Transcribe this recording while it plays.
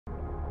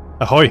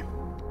Ahoy!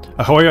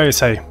 Ahoy, I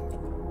say.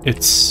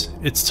 It's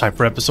time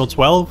for episode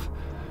 12.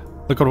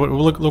 Look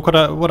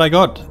what I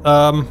got.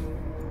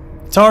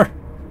 Guitar.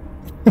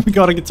 We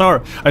got a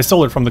guitar. I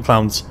stole it from the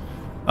clowns.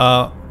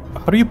 How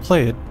do you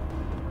play it?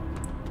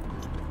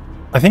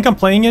 I think I'm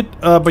playing it,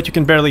 but you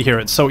can barely hear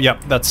it. So yeah,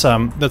 that's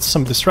some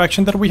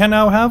distraction that we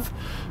now have.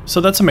 So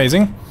that's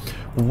amazing.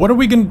 What are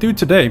we gonna do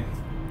today?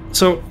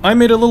 So I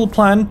made a little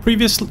plan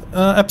previous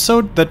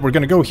episode that we're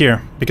gonna go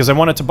here because I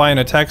wanted to buy an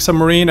attack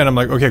submarine, and I'm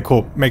like, okay,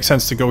 cool, makes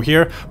sense to go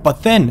here.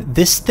 But then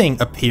this thing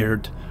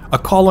appeared, a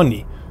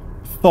colony,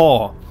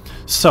 Thaw.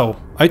 So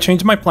I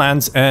changed my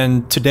plans,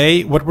 and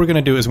today what we're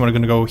gonna do is we're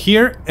gonna go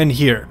here and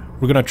here.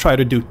 We're gonna try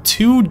to do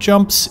 2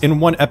 jumps in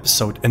one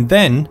episode, and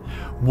then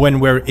when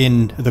we're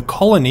in the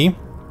colony,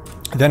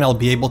 then I'll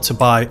be able to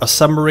buy a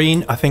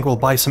submarine. I think we'll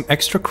buy some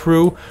extra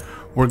crew.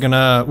 We're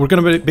gonna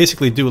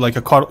basically do like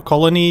a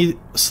colony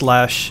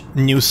 /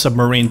 new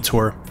submarine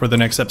tour for the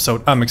next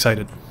episode. I'm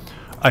excited.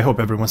 I hope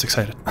everyone's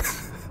excited.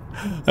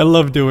 I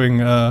love doing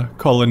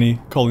colony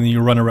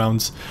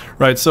runarounds.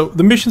 Right, so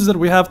the missions that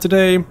we have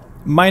today: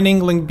 mining,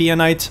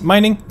 Lingbianite.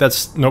 Mining,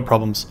 that's no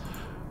problems.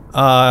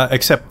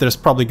 Except there's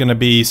probably gonna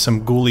be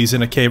some ghoulies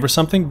in a cave or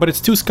something, but it's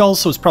 2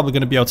 skulls, so it's probably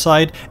gonna be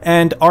outside.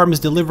 And arms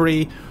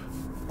delivery,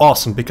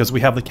 awesome, because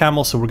we have the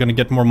camel, so we're gonna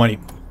get more money.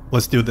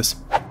 Let's do this.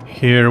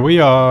 Here we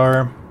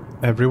are.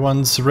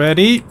 Everyone's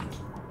ready.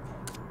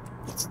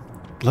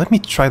 Let me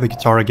try the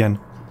guitar again.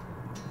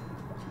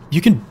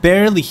 You can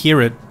barely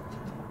hear it.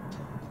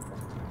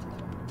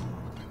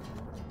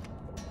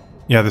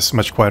 Yeah, this is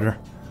much quieter.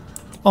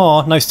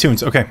 Oh, nice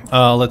tunes. Okay,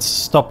 let's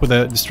stop with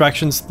the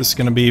distractions. This is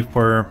gonna be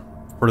for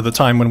the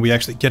time when we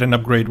actually get an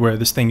upgrade where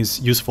this thing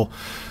is useful.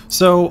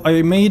 So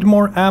I made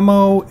more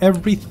ammo.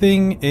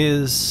 Everything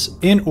is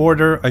in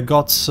order. I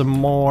got some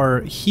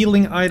more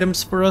healing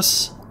items for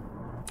us.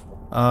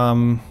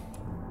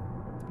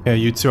 Yeah,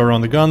 you 2 are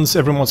on the guns.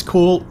 Everyone's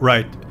cool.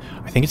 Right.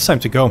 I think it's time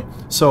to go.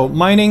 So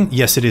mining.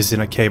 Yes, it is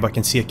in a cave. I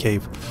can see a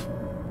cave.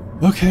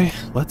 Okay,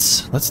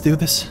 let's do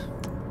this.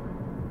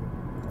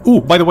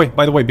 Ooh, by the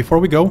way, before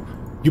we go,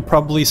 you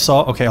probably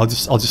saw. Okay, I'll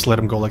just let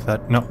him go like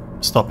that. No,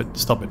 stop it.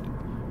 Stop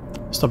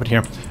it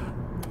here.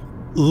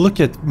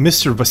 Look at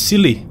Mr.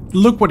 Vasily.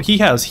 Look what he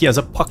has. He has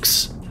a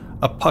Pux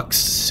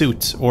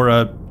suit or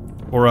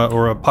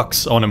a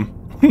Pux on him.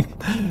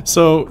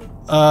 So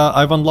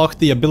I've unlocked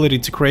the ability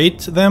to create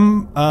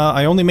them.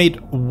 I only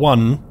made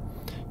 1.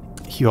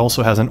 He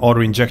also has an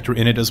auto-injector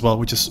in it as well,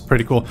 which is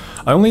pretty cool.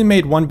 I only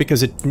made 1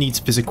 because it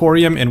needs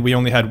Physicorium, and we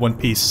only had 1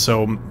 piece,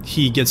 so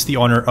he gets the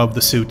honor of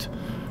the suit.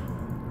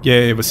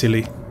 Yay,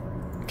 Vasily.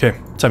 Okay,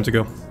 time to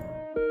go.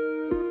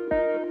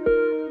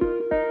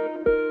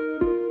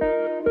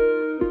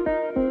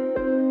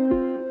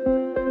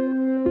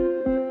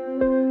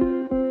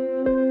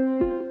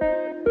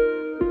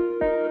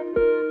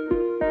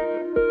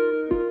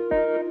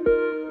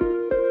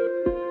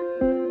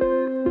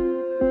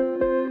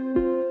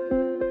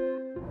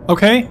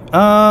 Okay,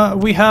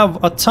 we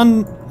have a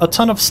ton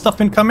of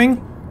stuff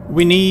incoming.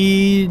 We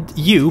need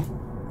you.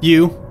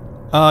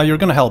 You're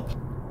gonna help.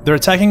 They're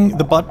attacking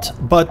the butt,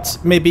 but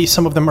maybe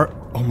some of them are...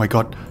 Oh my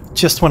god,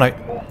 just when I...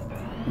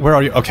 Where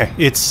are you? Okay,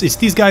 it's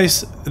these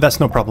guys.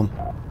 That's no problem.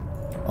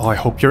 Oh, I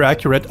hope you're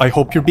accurate. I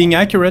hope you're being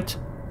accurate.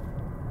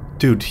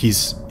 Dude,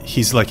 he's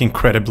like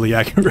incredibly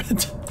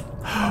accurate.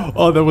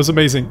 Oh, that was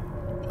amazing.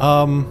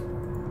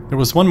 There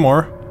was one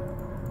more.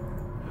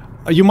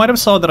 You might have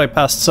saw that I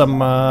passed some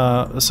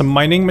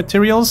mining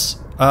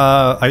materials.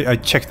 I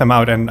checked them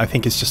out, and I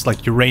think it's just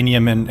like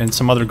uranium and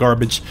some other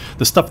garbage,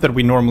 the stuff that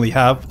we normally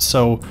have.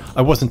 So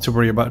I wasn't too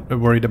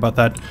worried about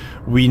that.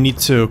 We need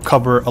to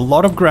cover a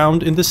lot of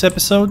ground in this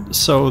episode.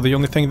 So the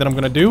only thing that I'm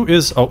gonna do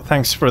is, oh,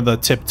 thanks for the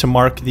tip to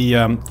mark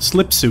the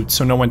slip suit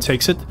so no one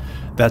takes it.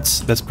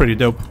 That's pretty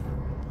dope.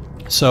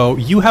 So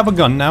you have a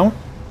gun now.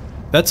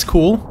 That's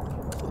cool.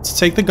 Let's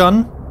take the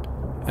gun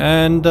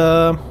and.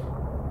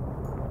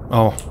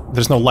 Oh,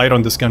 there's no light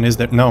on this gun, is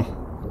there? No.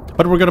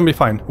 But we're gonna be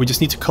fine. We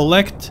just need to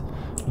collect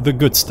the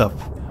good stuff.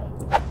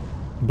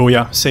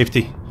 Booyah,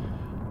 safety.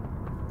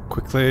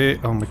 Quickly.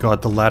 Oh my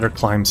god, the ladder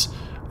climbs.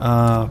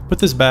 Put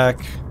this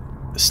back.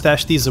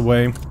 Stash these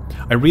away.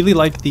 I really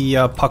like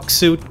the puck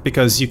suit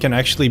because you can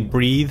actually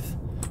breathe.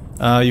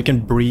 You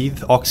can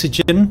breathe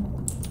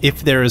oxygen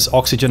if there is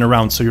oxygen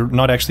around, so you're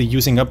not actually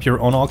using up your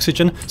own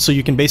oxygen. So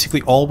you can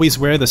basically always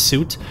wear the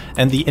suit,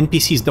 and the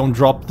NPCs don't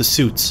drop the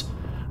suits.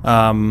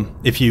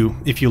 If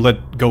you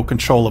let go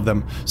control of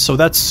them. So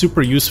that's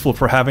super useful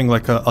for having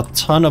like a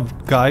ton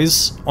of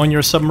guys on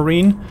your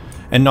submarine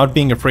and not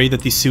being afraid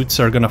that these suits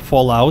are gonna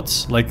fall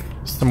out like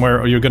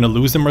somewhere, or you're gonna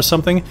lose them or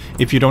something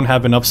if you don't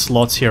have enough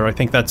slots here. I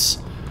think that's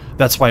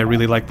why I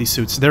really like these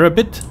suits.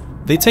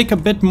 They take a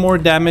bit more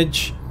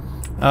damage,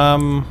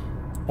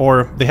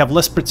 or they have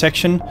less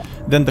protection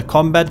than the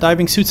combat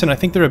diving suits, and I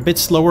think they're a bit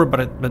slower,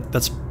 but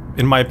that's,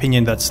 in my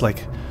opinion, that's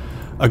like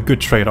a good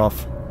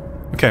trade-off.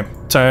 Okay,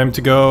 time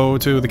to go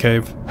to the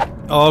cave.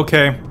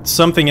 Okay,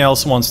 something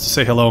else wants to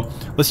say hello.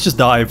 Let's just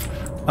dive.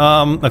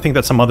 I think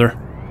that's some other...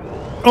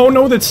 Oh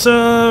no, that's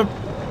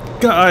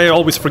I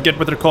always forget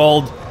what they're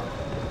called.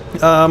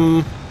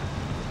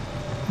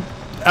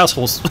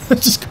 Assholes.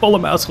 Just call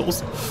them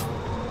assholes.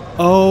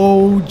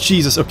 Oh,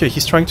 Jesus. Okay,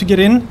 he's trying to get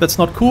in. That's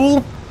not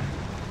cool.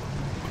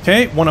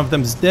 Okay, one of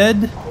them's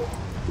dead.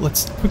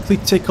 Let's quickly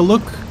take a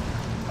look.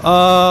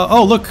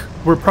 Oh, look.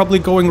 We're probably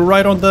going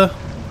right on the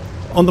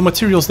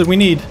materials that we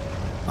need.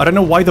 I don't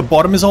know why the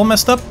bottom is all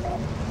messed up.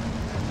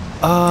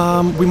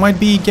 We might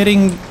be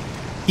getting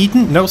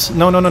eaten. No.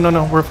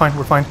 We're fine.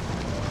 We're fine.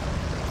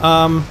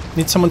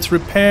 Need someone to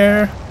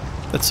repair.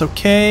 That's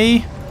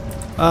okay.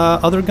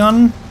 Other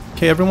gun.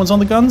 Okay, everyone's on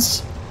the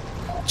guns.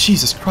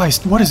 Jesus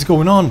Christ, what is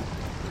going on?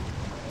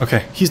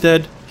 Okay, he's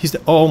dead. He's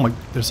dead. Oh my,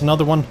 there's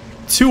another one.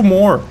 2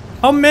 more.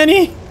 How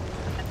many?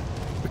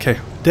 Okay,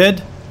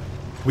 dead.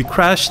 We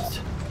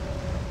crashed.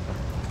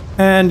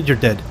 And you're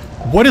dead.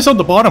 What is on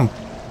the bottom?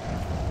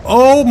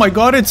 Oh my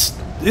god, it's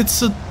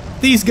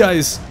these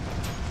guys.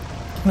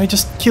 Can I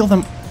just kill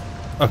them?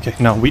 Okay,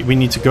 no, we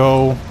need to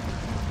go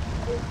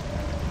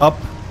up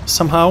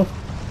somehow.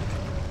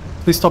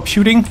 Please stop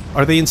shooting.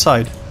 Are they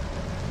inside?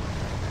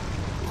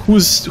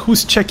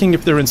 Who's checking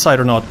if they're inside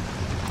or not?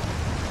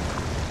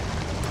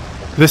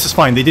 This is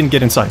fine, they didn't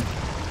get inside.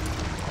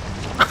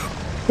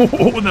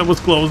 Oh, that was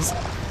close.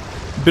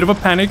 Bit of a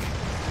panic.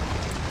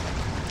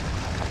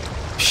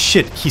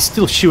 Shit, he's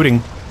still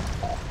shooting.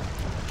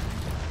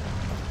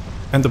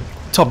 And the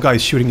top guy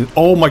is shooting.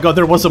 Oh my god,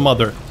 there was a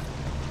mother.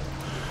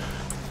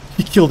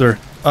 He killed her.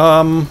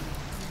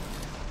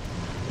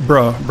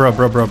 Bro.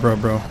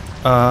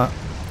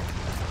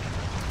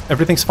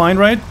 Everything's fine,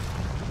 right?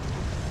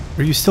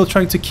 Are you still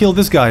trying to kill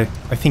this guy?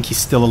 I think he's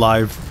still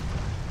alive.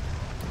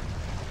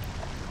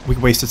 We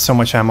wasted so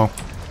much ammo.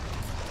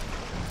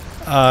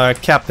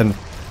 Captain.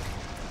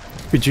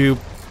 Could you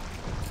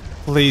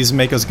please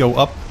make us go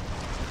up?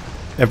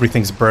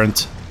 Everything's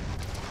burnt.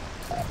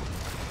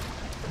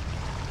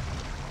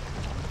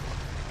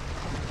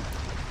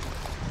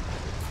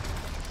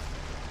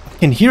 I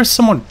can hear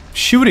someone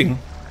shooting.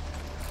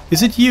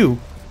 Is it you?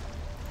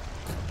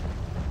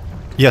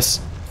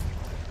 Yes.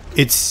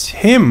 It's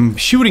him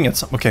shooting at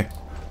some... Okay.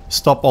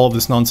 Stop all of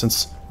this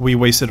nonsense. We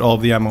wasted all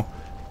of the ammo.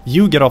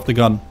 You get off the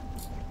gun.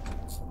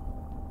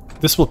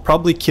 This will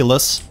probably kill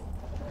us.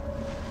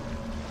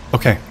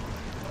 Okay.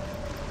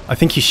 I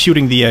think he's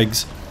shooting the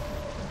eggs.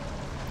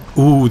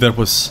 Ooh, that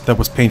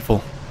was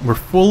painful. We're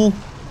full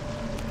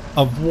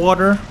of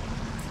water.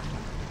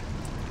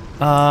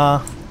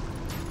 Are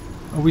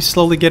we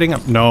slowly getting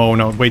up?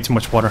 No, way too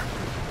much water.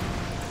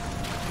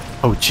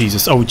 Oh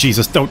Jesus,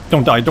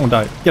 don't die,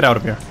 Get out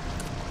of here.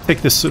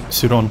 Take this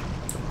suit on.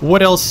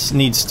 What else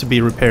needs to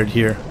be repaired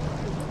here?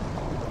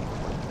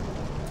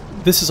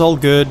 This is all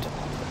good.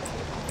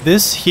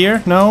 This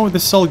here? No,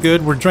 this is all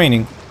good. We're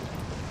draining.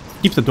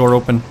 Keep the door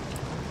open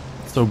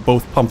so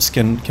both pumps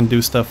can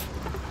do stuff.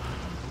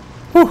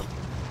 Whew.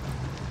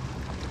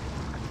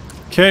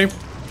 Okay.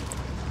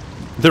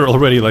 They're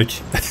already like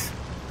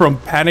from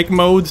panic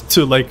mode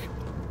to like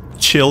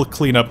chill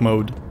cleanup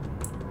mode.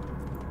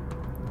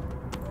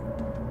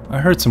 I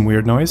heard some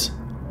weird noise.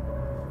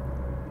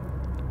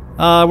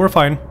 We're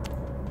fine.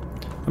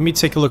 Let me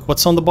take a look.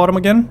 What's on the bottom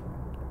again?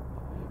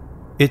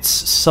 It's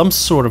some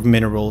sort of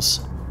minerals.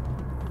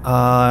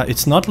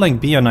 It's not like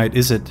bionite,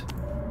 is it?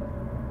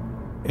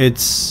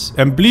 It's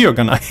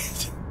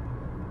amblyonite.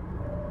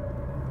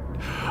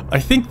 I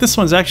think this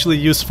one's actually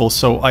useful,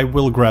 so I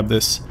will grab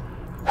this.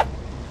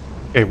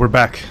 Okay, we're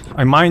back.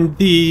 I mined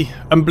the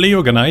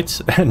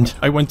amblyonite, and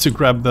I went to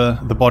grab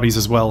the bodies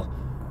as well.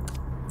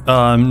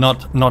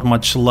 Not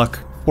much luck.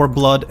 4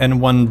 blood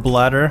and 1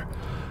 bladder.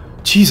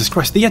 Jesus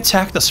Christ, they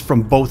attacked us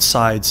from both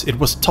sides. It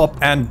was top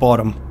and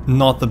bottom.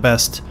 Not the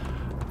best.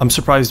 I'm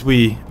surprised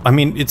I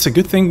mean, it's a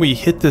good thing we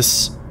hit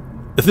this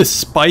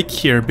spike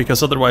here,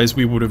 because otherwise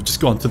we would have just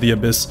gone to the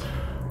abyss.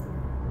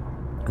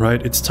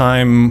 Right, it's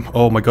time...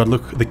 Oh my god,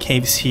 look, the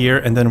cave's here,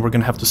 and then we're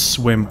gonna have to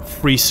swim.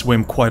 Free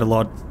swim quite a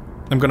lot.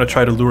 I'm gonna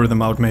try to lure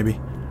them out, maybe.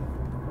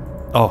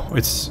 Oh,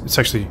 it's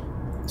actually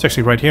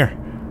right here.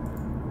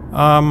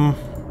 And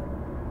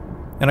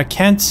I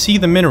can't see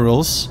the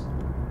minerals.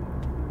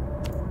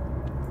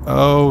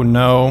 Oh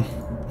no.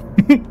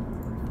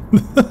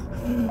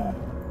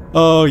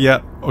 Oh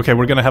yeah. Okay,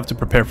 we're gonna have to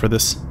prepare for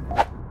this.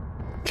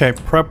 Okay,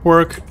 prep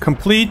work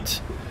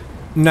complete.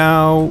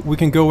 Now we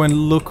can go and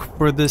look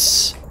for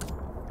this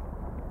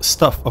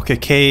stuff. Okay,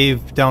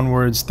 cave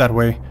downwards that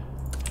way.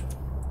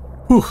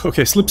 Whew,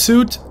 okay, slip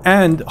suit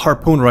and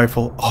harpoon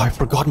rifle. Oh, I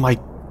forgot my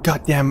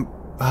goddamn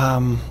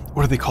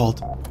what are they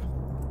called?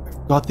 I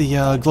forgot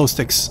the glow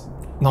sticks.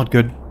 Not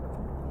good.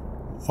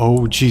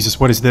 Oh Jesus,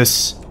 what is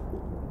this?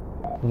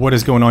 What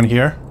is going on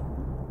here?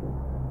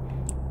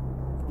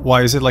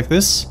 Why is it like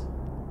this?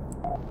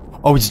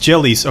 Oh, it's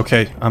jellies.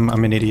 Okay, I'm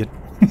an idiot.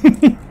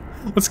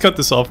 Let's cut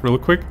this off real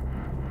quick.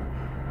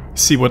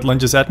 See what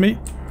lunges at me.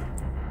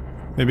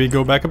 Maybe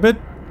go back a bit.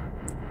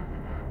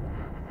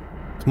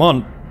 Come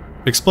on,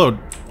 explode.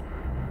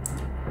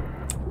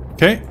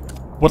 Okay,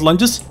 what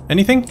lunges?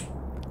 Anything?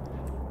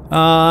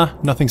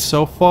 Nothing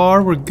so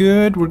far. We're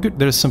good. We're good.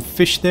 There's some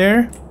fish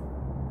there.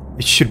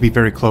 It should be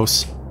very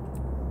close.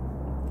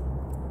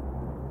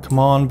 Come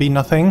on, be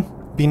nothing.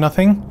 Be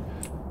nothing.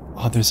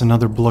 Oh, there's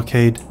another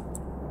blockade.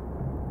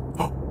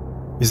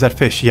 Is that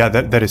fish? Yeah,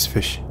 that is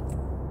fish.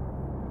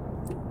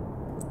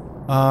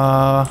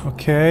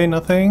 Okay,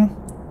 nothing.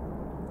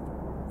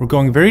 We're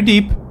going very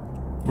deep.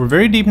 We're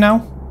very deep now.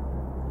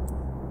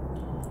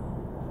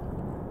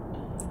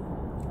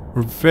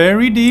 We're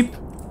very deep.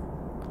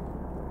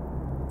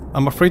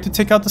 I'm afraid to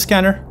take out the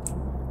scanner.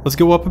 Let's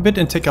go up a bit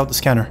and take out the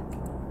scanner.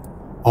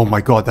 Oh my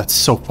god, that's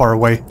so far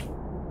away.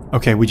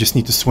 Okay, we just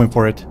need to swim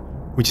for it.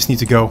 We just need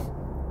to go.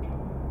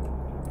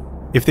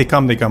 If they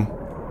come, they come.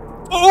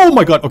 Oh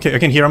my god, okay, I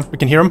can hear him. I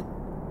can hear him.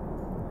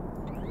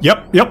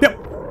 Yep.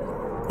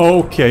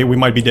 Okay, we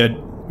might be dead.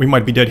 We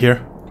might be dead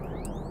here.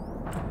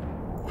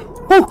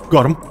 Oh,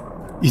 got him.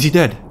 Is he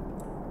dead?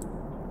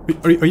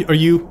 Are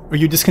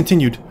you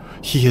discontinued?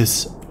 He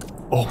is.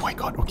 Oh my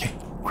god, okay.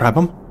 Grab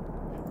him.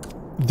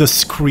 The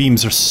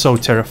screams are so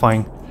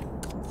terrifying.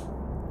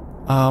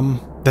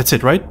 That's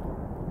it, right?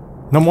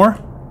 No more?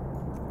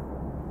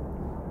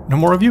 No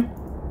more of you?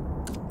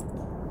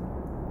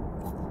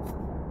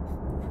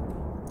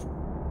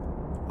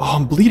 Oh,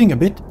 I'm bleeding a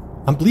bit.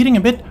 I'm bleeding a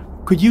bit.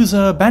 Could use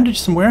a bandage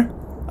somewhere.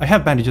 I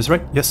have bandages,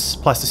 right? Yes,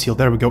 plasticine.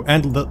 There we go.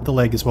 And the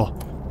leg as well.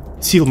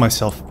 Sealed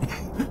myself.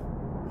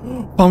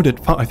 Found it.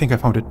 I think I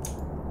found it.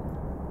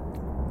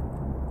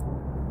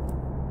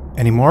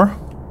 Any more?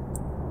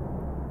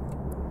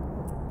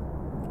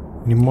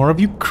 Any more of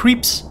you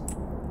creeps?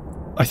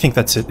 I think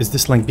that's it. Is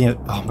this link being...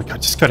 Oh my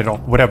god, just cut it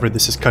off. Whatever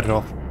this is, cut it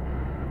off.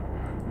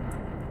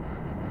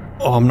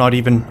 Oh, I'm not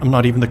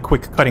even the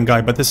quick cutting guy,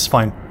 but this is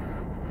fine.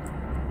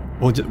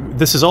 Well,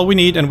 this is all we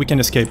need and we can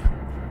escape.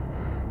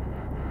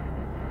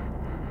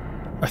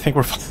 I think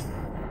we're fine.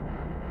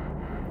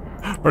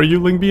 Are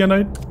you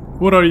Lingbianite?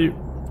 What are you?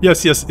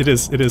 Yes, it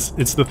is.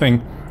 It's the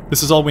thing.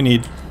 This is all we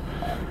need.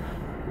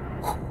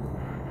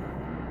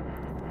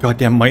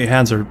 Goddamn, my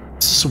hands are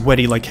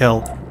sweaty like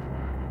hell.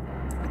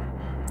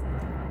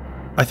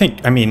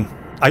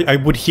 I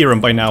would hear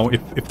him by now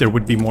if there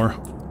would be more.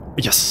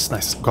 Yes,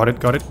 nice. Got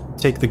it.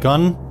 Take the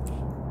gun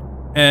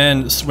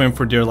and swim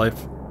for dear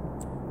life.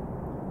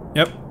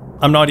 Yep.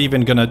 I'm not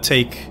even gonna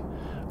take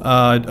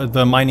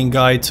the mining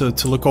guy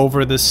to look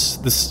over this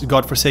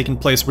godforsaken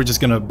place. We're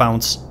just gonna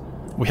bounce.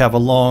 We have a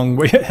long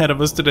way ahead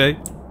of us today.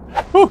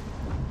 Woo!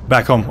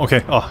 Back home.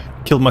 Okay. Oh,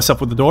 killed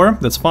myself with the door.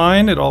 That's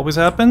fine. It always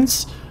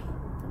happens.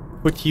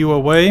 Put you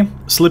away.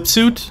 Slip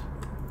suit.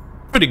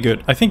 Pretty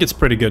good. I think it's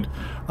pretty good.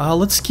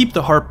 Let's keep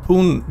the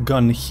harpoon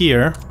gun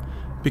here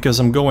because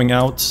I'm going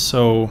out,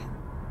 so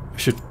I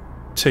should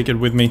take it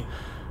with me.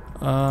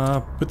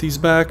 Put these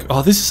back.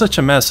 Oh, this is such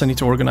a mess. I need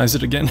to organize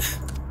it again.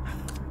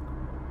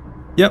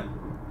 Yep.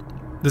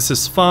 This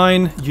is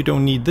fine. You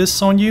don't need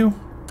this on you.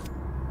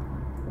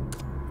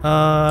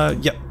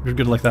 Yeah, you're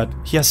good like that.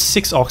 He has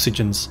 6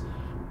 oxygens.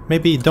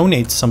 Maybe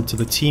donate some to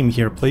the team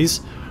here,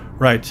 please.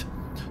 Right.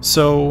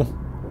 So,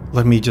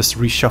 let me just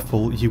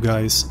reshuffle you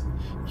guys.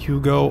 You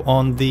go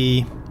on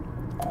the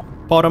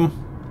bottom.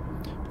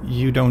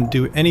 You don't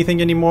do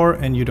anything anymore,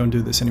 and you don't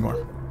do this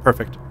anymore.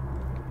 Perfect.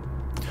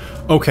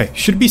 Okay,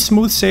 should be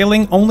smooth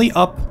sailing, only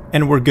up,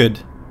 and we're good.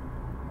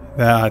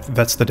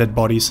 That's the dead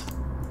bodies.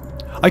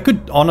 I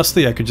could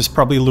just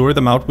probably lure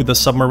them out with the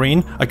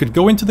submarine. I could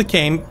go into the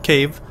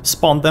cave,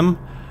 spawn them,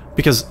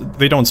 because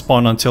they don't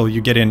spawn until you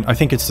get in. I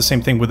think it's the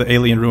same thing with the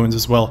alien ruins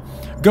as well.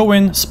 Go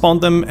in, spawn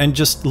them, and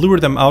just lure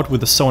them out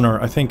with the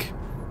sonar. I think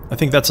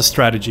that's a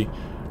strategy.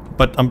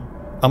 But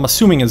I'm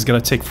assuming it's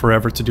gonna take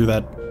forever to do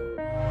that.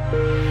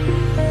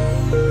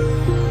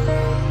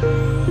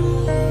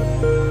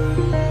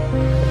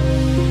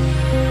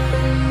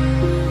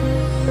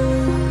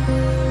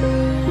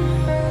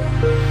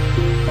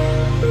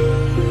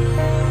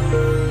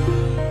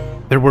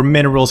 There were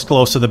minerals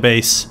close to the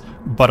base,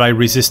 but I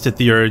resisted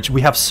the urge.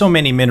 We have so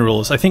many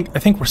minerals. I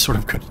think we're sort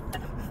of good.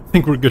 I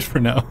think we're good for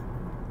now.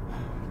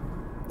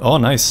 Oh,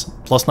 nice.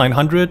 Plus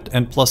 900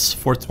 and plus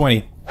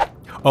 420.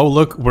 Oh,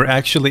 look, we're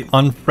actually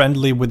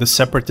unfriendly with the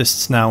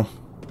separatists now.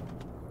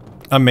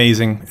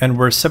 Amazing. And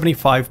we're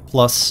 75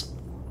 plus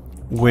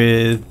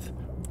with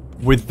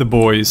the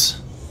boys.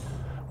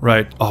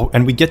 Right. Oh,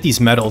 and we get these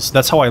medals.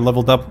 That's how I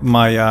leveled up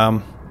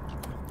my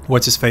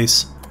what's his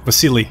face?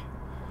 Vasily.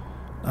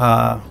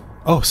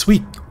 Oh,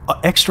 sweet.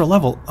 Extra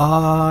level.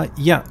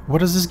 Yeah. What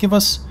does this give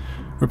us?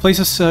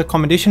 Replaces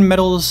commendation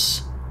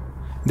medals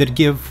that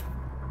give...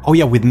 Oh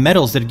yeah, with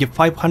medals that give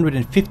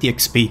 550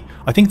 XP.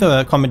 I think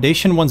the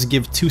commendation ones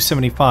give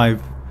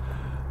 275.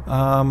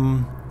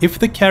 If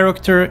the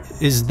character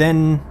is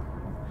then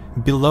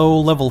below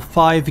level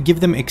 5, give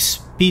them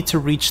XP to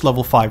reach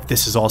level 5.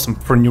 This is awesome.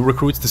 For new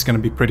recruits, this is going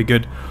to be pretty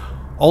good.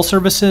 All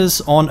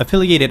services on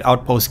affiliated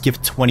outposts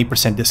give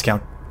 20%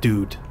 discount.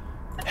 Dude.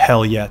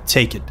 Hell yeah,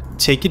 take it.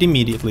 Take it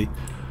immediately.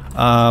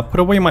 Put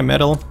away my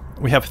medal.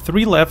 We have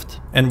 3 left,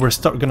 and we're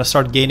gonna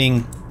start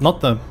gaining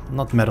not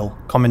medal,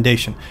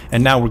 commendation.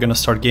 And now we're gonna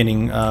start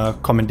gaining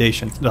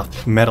commendation.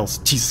 Medals.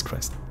 Jesus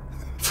Christ.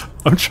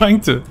 I'm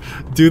trying to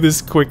do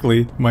this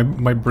quickly. My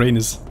brain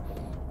is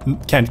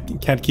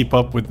can't keep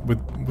up with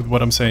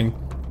what I'm saying.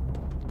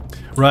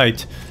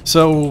 Right,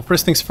 so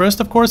first things first,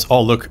 of course.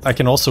 Oh, look, I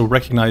can also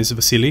recognize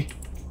Vasily.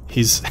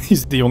 He's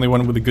the only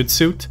one with a good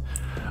suit.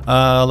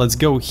 Let's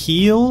go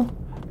heal.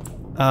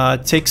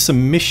 Take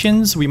some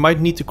missions. We might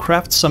need to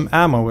craft some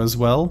ammo as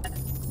well.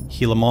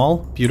 Heal them all.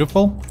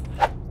 Beautiful.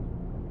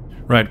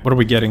 Right, what are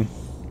we getting?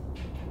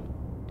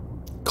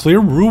 Clear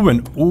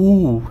ruin.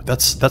 Ooh,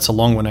 that's a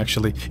long one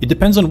actually. It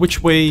depends on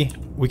which way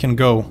we can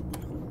go.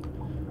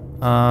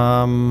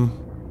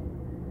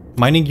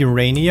 Mining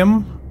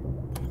uranium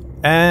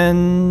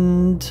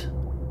and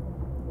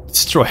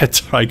destroy a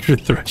tiger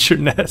thresher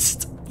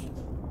nest.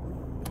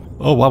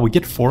 Oh wow, we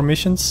get 4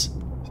 missions.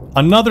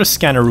 Another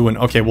scanner ruin.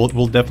 Okay,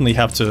 we'll definitely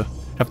have to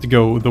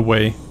go the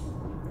way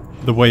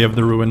of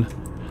the ruin.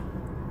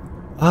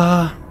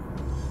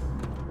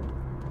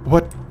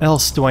 What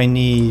else do I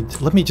need?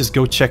 Let me just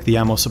go check the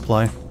ammo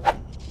supply.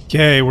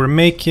 Okay, we're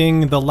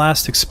making the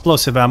last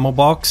explosive ammo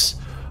box.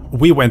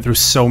 We went through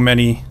so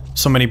many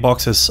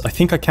boxes. I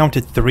think I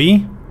counted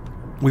 3.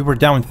 We were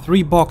down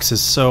 3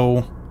 boxes,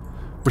 so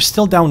we're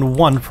still down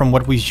 1 from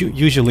what we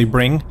usually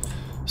bring.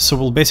 So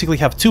we'll basically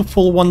have 2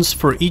 full ones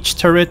for each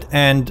turret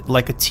and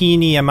like a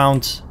teeny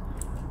amount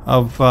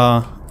of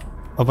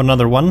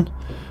another one.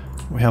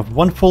 We have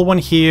 1 full one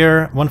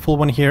here, 1 full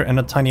one here, and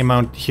a tiny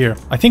amount here.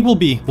 I think we'll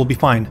be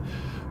fine.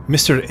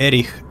 Mr.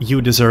 Arghhh,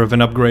 you deserve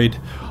an upgrade.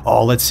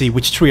 Oh, let's see,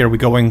 which tree are we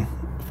going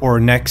for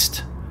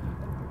next?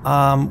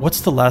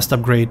 What's the last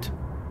upgrade?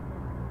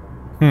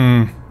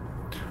 I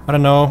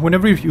don't know.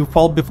 Whenever you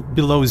fall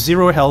below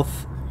 0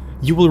 health,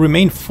 you will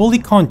remain fully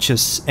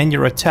conscious and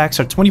your attacks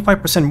are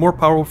 25% more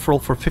powerful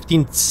for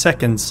 15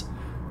 seconds.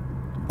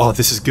 Oh,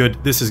 this is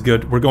good. This is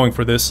good. We're going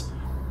for this.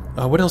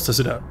 What else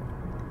does it have?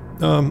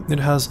 It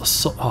has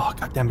assault. Oh,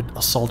 goddammit,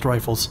 assault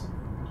rifles.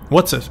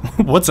 What's it?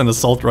 What's an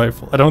assault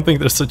rifle? I don't think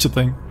there's such a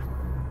thing.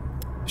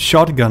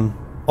 Shotgun.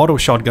 Auto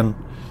shotgun.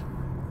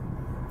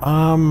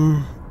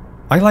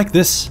 I like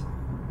this.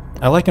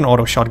 I like an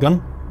auto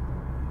shotgun.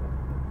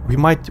 We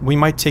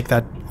might take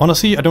that.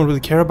 Honestly, I don't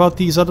really care about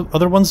these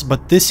other ones,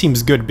 but this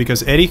seems good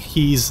because Arghhh,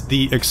 he's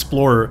the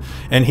explorer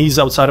and he's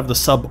outside of the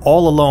sub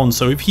all alone,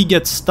 so if he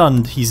gets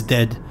stunned, he's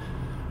dead.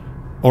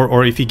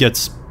 Or if he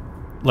gets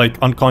like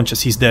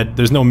unconscious, he's dead.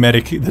 There's no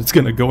medic that's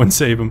gonna go and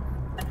save him.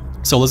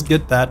 So let's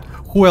get that.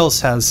 Who else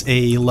has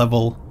a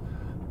level?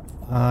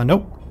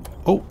 Nope.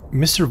 Oh,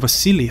 Mr.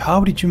 Vasily,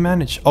 how did you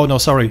manage? Oh no,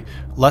 sorry.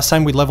 Last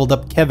time we leveled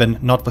up Kevin,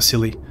 not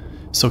Vasily.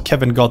 So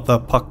Kevin got the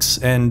pucks,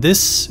 and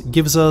this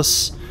gives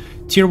us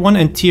Tier 1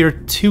 and Tier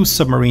 2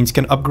 submarines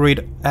can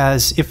upgrade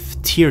as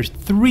if Tier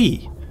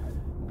 3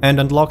 and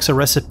unlocks a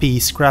recipe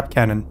scrap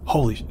cannon.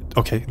 Holy shit.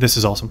 Okay, this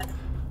is awesome.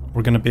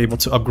 We're gonna be able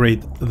to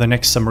upgrade the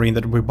next submarine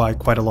that we buy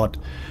quite a lot.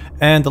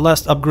 And the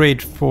last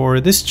upgrade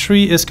for this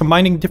tree is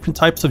combining different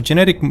types of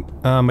genetic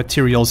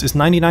materials is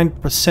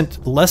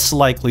 99% less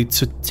likely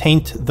to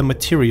taint the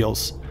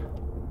materials.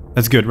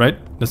 That's good, right?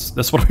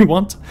 That's what we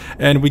want.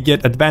 And we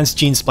get advanced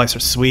gene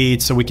splicer.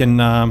 Sweet. So we can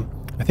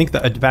I think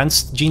the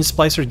advanced gene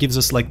splicer gives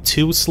us like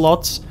 2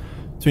 slots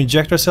to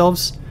inject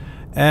ourselves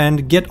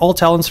and get all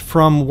talents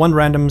from 1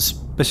 random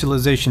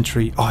specialization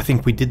tree. Oh, I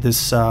think we did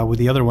this with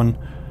the other one.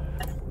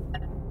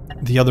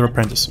 The other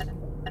apprentice.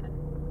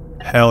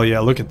 Hell yeah,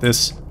 look at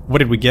this. What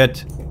did we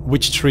get?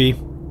 Which tree?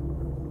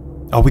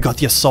 Oh, we got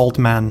the assault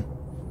man.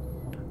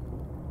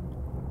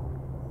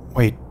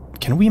 Wait,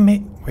 can we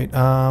make... Wait,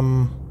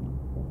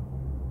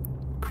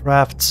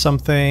 craft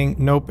something.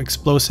 Nope,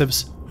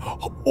 explosives.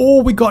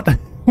 Oh, we got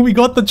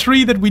the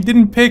tree that we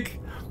didn't pick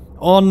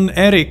on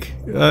Arghhh.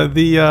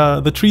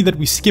 The tree that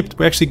we skipped.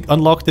 We actually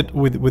unlocked it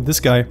with this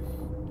guy.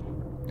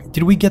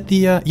 Did we get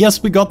the...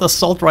 Yes, we got the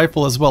assault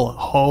rifle as well.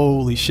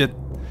 Holy shit.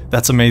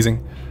 That's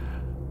amazing.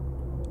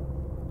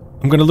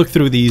 I'm gonna look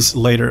through these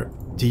later.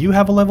 Do you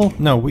have a level?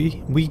 No,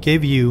 we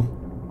gave you...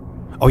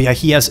 Oh yeah,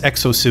 he has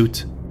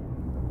exosuit.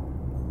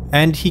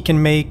 And he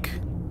can make...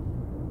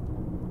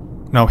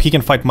 No, he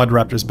can fight mud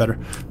raptors better.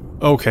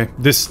 Okay,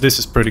 this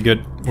is pretty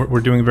good.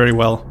 We're doing very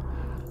well.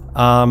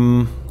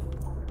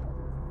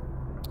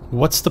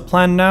 What's the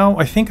plan now?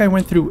 I think I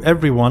went through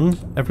everyone.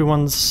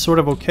 Everyone's sort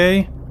of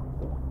okay.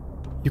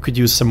 You could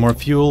use some more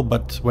fuel,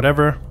 but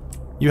whatever.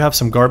 You have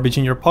some garbage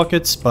in your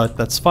pockets, but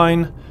that's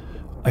fine.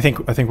 I think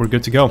we're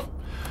good to go.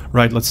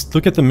 Right, let's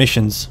look at the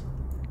missions.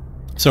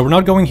 So we're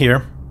not going here.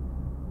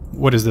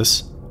 What is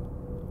this?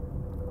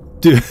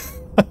 Dude,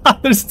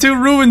 there's 2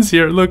 ruins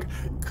here. Look,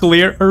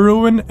 clear a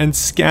ruin and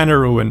scan a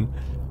ruin.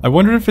 I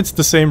wonder if it's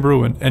the same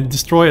ruin. And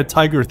destroy a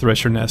tiger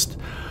thresher nest.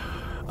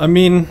 I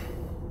mean,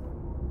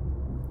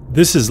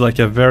 this is like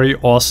a very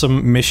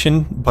awesome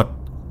mission, but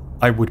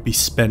I would be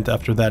spent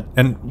after that,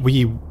 and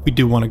we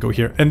do want to go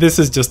here. And this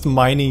is just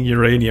mining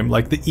uranium,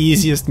 like the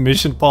easiest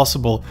mission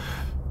possible.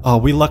 Oh,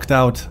 we lucked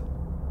out.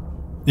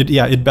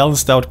 It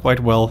balanced out quite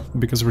well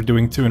because we're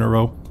doing 2 in a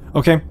row.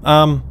 Okay,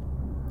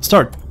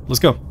 start. Let's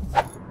go.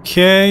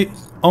 Okay,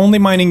 only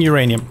mining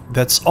uranium.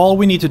 That's all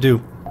we need to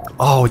do.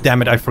 Oh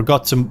damn it! I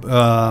forgot to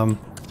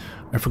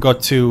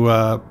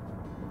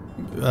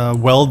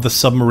weld the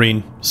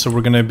submarine, so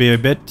we're gonna be a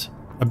bit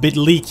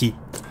leaky,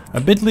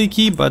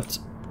 but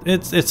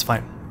it's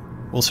fine.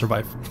 We'll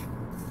survive.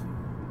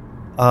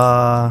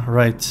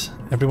 Right.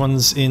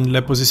 Everyone's in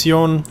la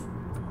position.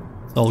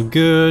 It's all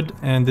good.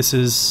 And this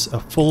is a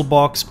full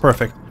box.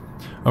 Perfect.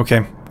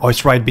 Okay. Oh,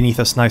 it's right beneath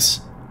us.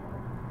 Nice.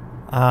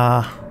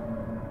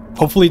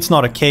 Hopefully it's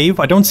not a cave.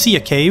 I don't see a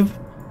cave.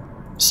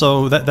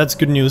 So that's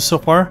good news so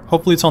far.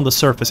 Hopefully it's on the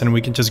surface and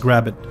we can just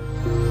grab it.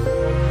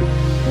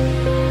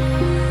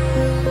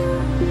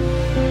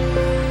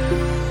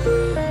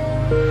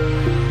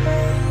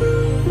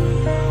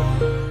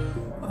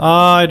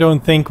 I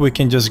don't think we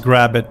can just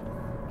grab it.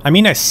 I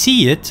mean, I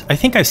see it. I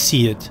think I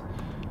see it.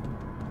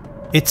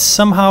 It's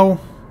somehow...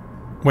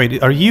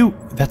 Wait, are you...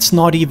 That's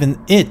not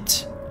even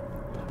it.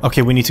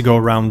 Okay, we need to go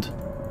around.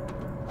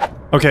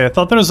 Okay, I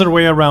thought there was a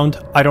way around.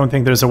 I don't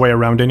think there's a way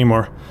around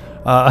anymore.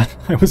 I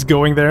was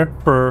going there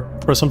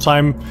for some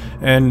time,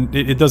 and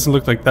it doesn't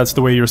look like that's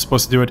the way you're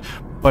supposed to do it.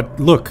 But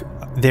look,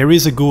 there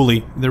is a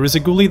ghoulie. There is a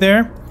ghoulie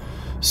there.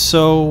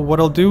 So what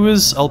I'll do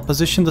is I'll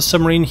position the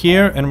submarine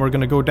here, and we're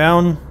gonna go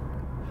down.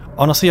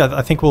 Honestly,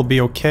 I think we'll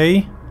be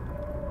okay.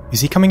 Is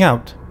he coming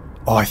out?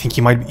 Oh, I think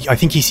he might be. I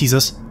think he sees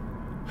us.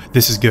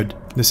 This is good.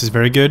 This is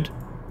very good.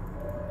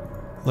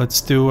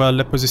 Let's do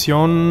la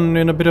position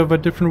in a bit of a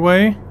different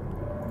way.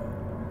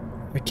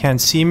 I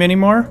can't see him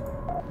anymore.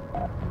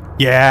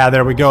 Yeah,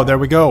 there we go, there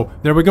we go.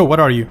 There we go. What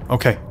are you?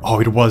 Okay. Oh,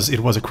 it was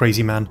a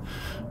crazy man.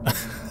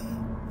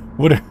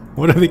 What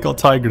are they called?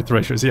 Tiger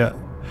threshers, yeah.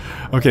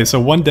 Okay, so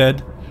one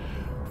dead.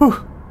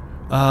 Whew.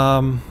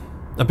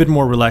 A bit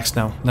more relaxed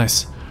now.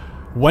 Nice.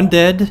 One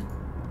dead.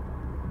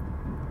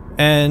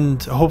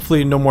 And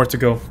hopefully no more to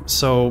go.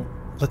 So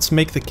let's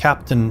make the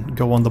captain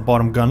go on the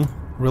bottom gun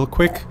real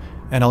quick,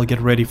 and I'll get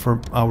ready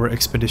for our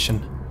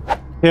expedition.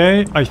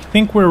 Okay, I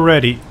think we're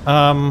ready.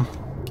 Can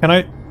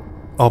I...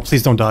 Oh,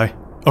 please don't die.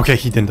 Okay,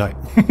 he didn't die.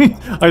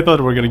 I thought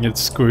we were gonna get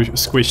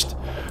squished.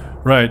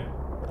 Right.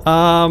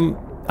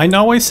 I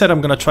know I said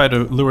I'm gonna try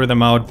to lure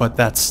them out, but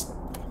that's...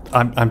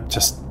 I'm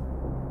just...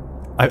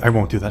 I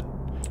won't do that.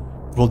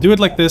 We'll do it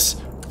like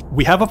this.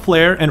 We have a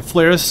flare, and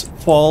flares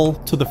fall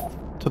to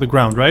the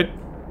ground, right?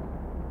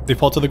 They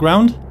fall to the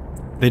ground?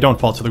 They don't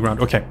fall to the ground.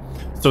 Okay.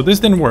 So this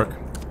didn't work.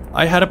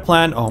 I had a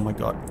plan. Oh my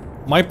god.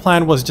 My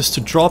plan was just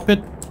to drop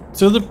it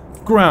to the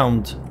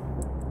ground.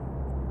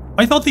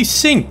 I thought they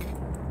sink.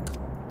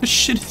 The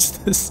shit is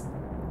this?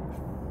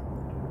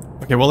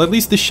 Okay, well at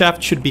least the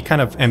shaft should be kind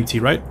of empty,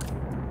 right?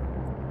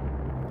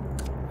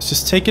 Let's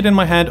just take it in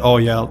my hand. Oh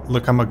yeah,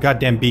 look, I'm a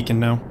goddamn beacon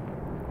now.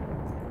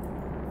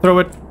 Throw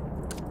it.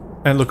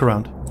 And look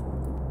around.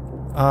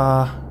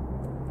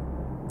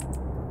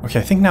 Okay,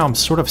 I think now I'm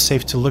sort of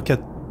safe to look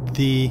at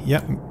the...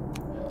 Yeah.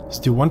 Let's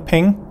do one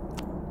ping.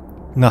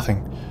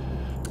 Nothing.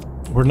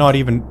 We're not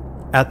even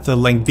at the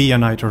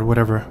Langbianite or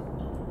whatever.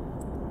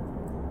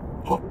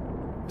 Oh,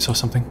 I saw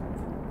something.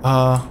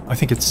 I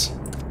think it's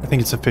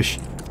a fish.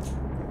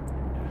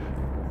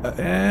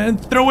 And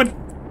throw it!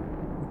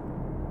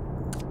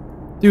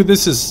 Dude,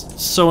 this is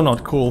so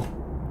not cool.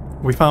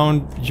 We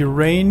found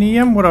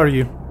uranium? What are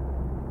you?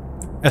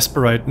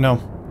 Esperite.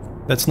 No.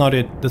 That's not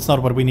it. That's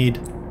not what we need.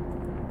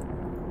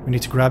 We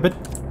need to grab it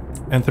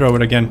and throw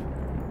it again.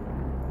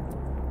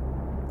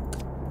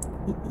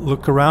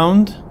 Look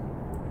around.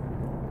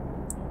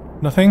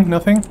 Nothing?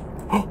 Nothing?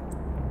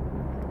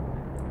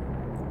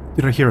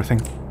 Did I hear a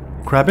thing?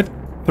 Grab it.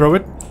 Throw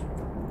it.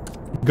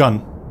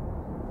 Gun.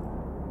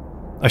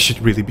 I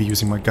should really be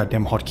using my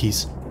goddamn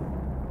hotkeys.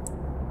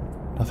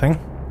 Nothing.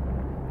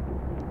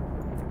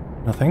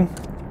 Nothing.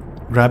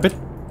 Grab it.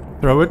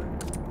 Throw it.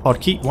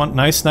 Hotkey. One.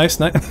 Nice, nice,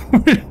 nice.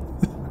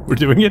 We're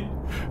doing it.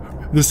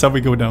 This is how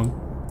we go down.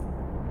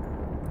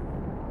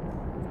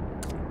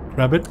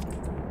 Grab it.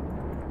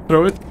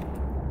 Throw it.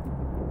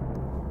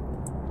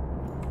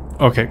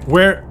 Okay,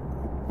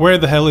 where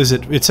the hell is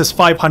it? It says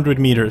 500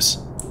 meters.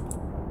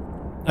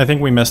 I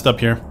think we messed up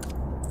here.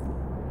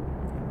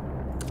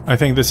 I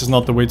think this is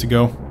not the way to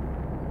go.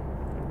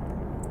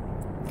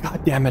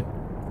 God damn it.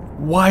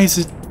 Why is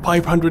it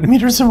 500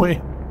 meters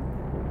away?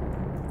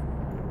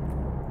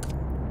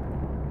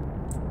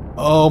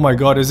 Oh my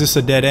god, is this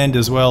a dead end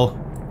as well?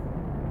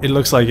 It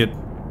looks like it.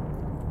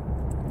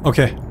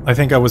 Okay, I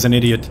think I was an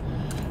idiot.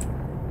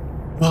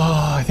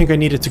 Oh, I think I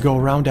needed to go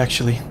around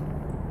actually.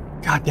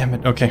 God damn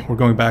it. Okay, we're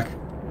going back.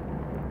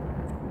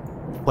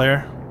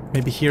 Flare.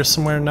 Maybe here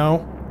somewhere?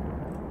 No.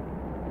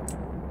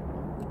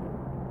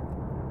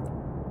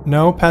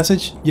 No?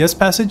 Passage? Yes,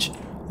 passage?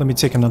 Let me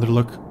take another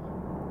look.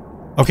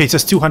 Okay, it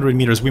says 200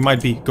 meters. We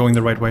might be going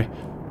the right way.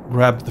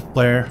 Grab the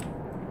flare.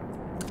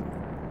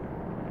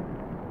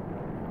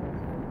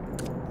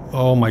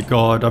 Oh my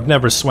god, I've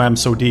never swam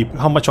so deep.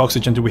 How much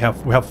oxygen do we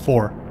have? We have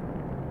 4.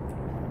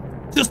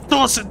 Just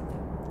toss it!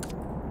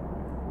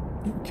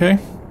 Okay.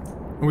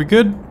 Are we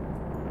good?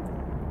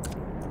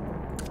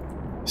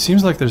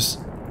 Seems like there's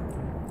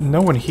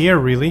no one here,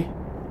 really.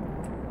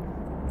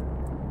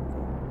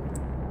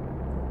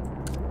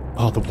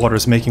 Oh, the water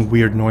is making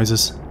weird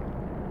noises.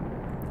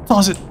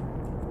 Toss it!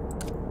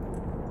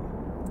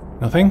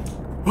 Nothing?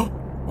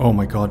 Oh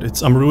my god,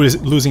 I'm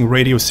losing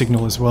radio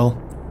signal as well.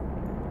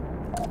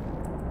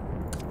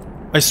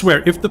 I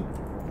swear, if the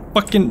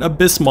fucking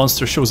abyss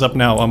monster shows up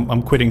now,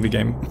 I'm quitting the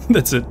game.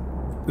 That's it.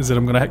 That's it.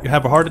 I'm gonna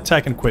have a heart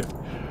attack and quit.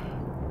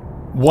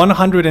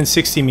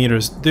 160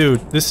 meters.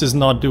 Dude, this is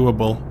not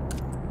doable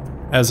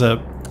as a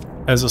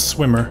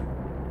swimmer.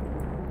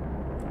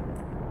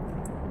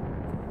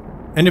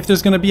 And if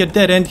there's gonna be a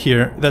dead end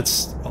here,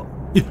 that's...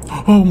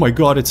 Oh my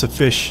god, it's a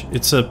fish.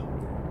 It's a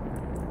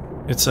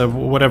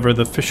whatever,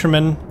 the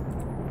fisherman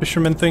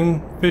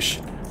thing, fish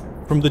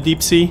from the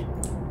deep sea.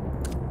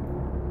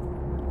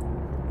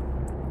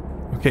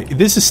 Okay,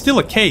 this is still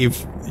a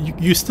cave.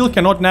 You still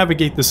cannot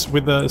navigate this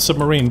with a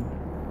submarine.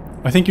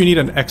 I think you need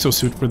an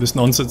exosuit for this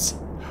nonsense.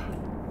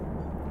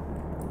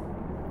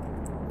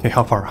 Okay,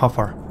 how far? How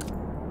far?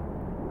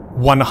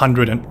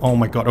 100 and... Oh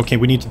my god, okay,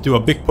 we need to do a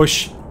big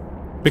push.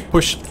 Big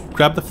push.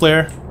 Grab the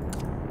flare.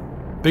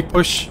 Big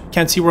push.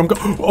 Can't see where I'm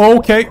going.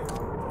 Okay.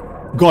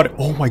 Got it.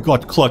 Oh my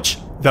god, clutch.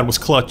 That was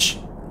clutch.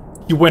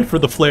 He went for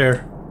the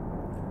flare.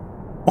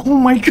 Oh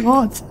my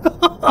god.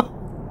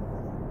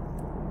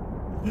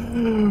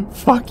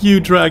 Fuck you,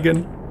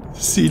 dragon.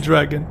 Sea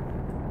dragon.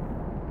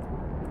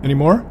 Any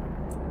more?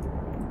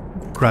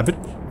 Grab it.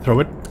 Throw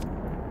it.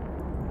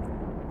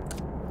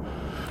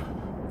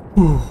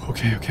 Ooh,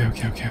 okay.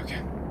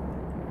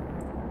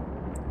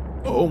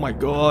 Oh my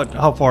god.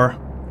 How far?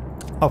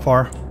 How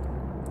far?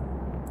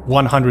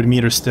 100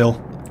 meters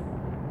still.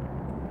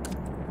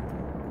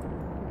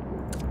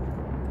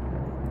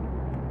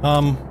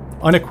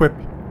 Unequip.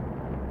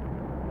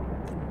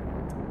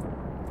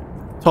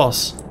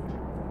 Toss.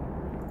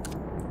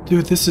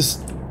 Dude, this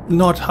is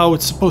not how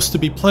it's supposed to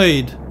be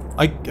played.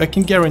 I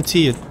can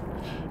guarantee it.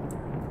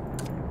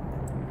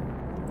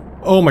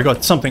 Oh my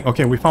god, something.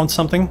 Okay, we found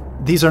something.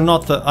 These are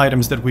not the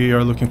items that we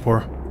are looking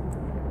for.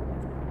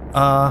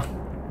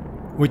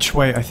 Which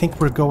way? I think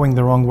we're going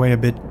the wrong way a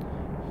bit.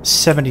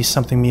 70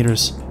 something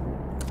meters.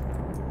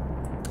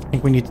 I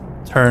think we need to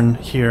turn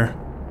here.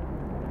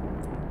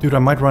 Dude, I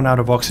might run out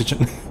of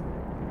oxygen.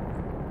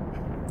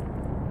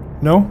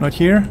 No, not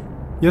here.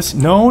 Yes,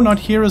 no, not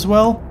here as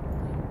well.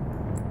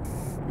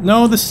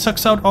 No, this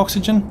sucks out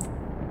oxygen.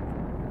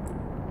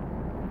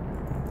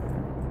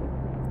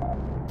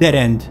 Dead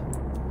end.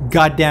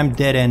 Goddamn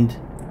dead end.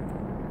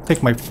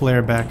 Take my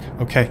flare back.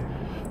 Okay.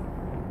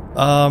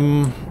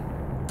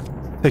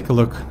 Take a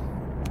look.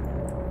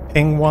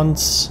 Ping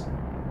once.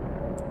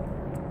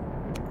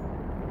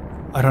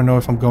 I don't know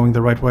if I'm going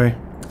the right way.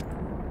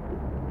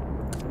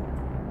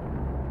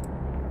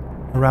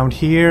 Around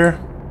here.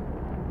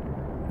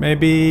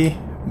 Maybe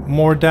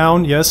more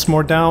down. Yes,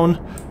 more down.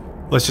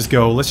 Let's just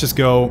go. Let's just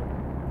go.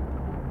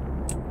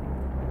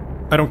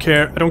 I don't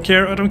care. I don't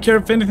care. I don't care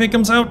if anything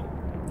comes out.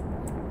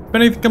 If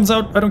anything comes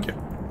out, I don't care.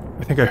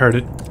 I think I heard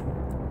it.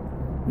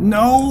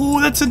 No,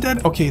 that's a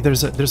dead... Okay,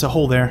 there's a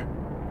hole there.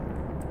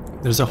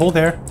 There's a hole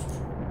there.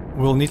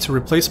 We'll need to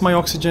replace my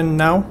oxygen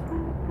now.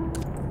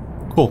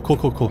 Cool.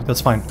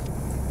 That's fine.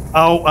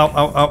 Ow, ow,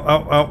 ow, ow,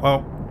 ow, ow,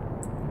 ow.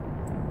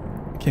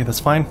 Okay, that's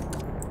fine.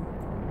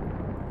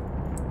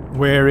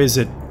 Where is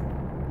it?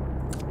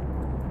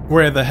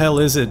 Where the hell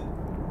is it?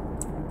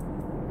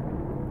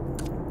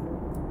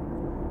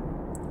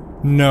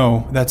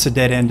 No, that's a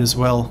dead end as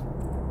well.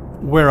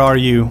 Where are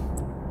you?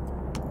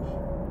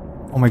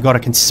 Oh my god, I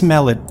can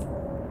smell it.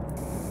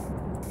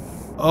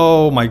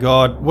 Oh my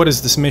god, what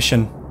is this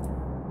mission?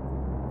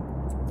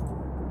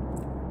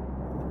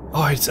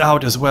 Oh, it's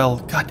out as well.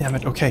 God damn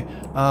it. Okay.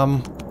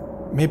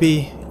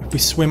 Maybe if we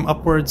swim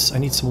upwards, I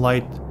need some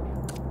light.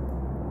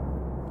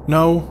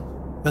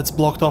 No, that's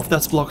blocked off.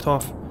 That's blocked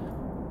off.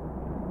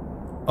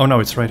 Oh no,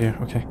 it's right here.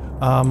 Okay.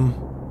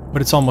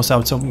 But it's almost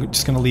out, so I'm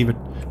just gonna leave it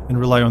and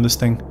rely on this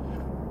thing.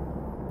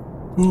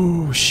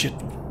 Ooh, shit.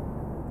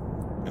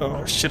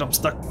 Oh shit, I'm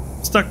stuck.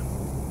 Stuck.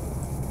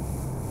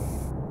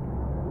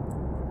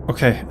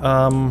 Okay,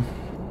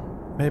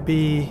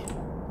 maybe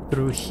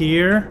through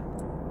here?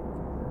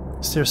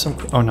 Is there some...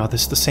 Oh no,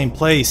 this is the same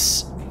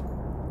place.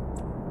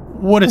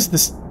 What is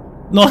this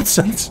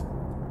nonsense?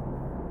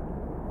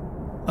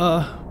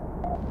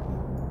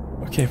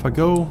 Okay, if I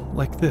go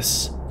like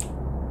this,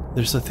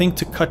 there's a thing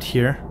to cut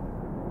here.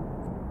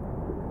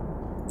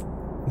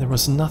 There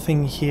was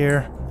nothing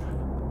here.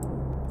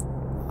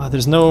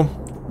 There's no...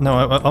 No,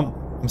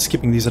 I'm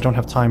skipping these, I don't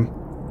have time.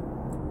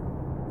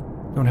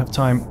 Don't have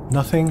time.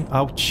 Nothing.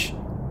 Ouch.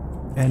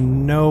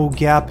 And no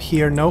gap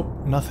here. Nope.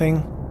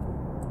 Nothing.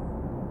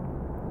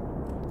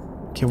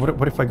 Okay,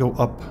 what if I go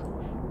up?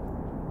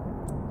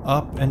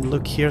 Up and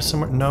look here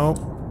somewhere? No.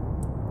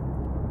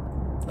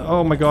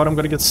 Oh my god, I'm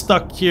gonna get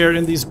stuck here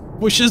in these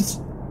bushes.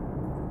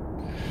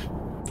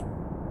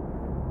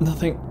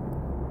 Nothing.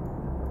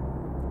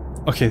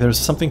 Okay, there's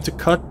something to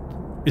cut.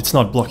 It's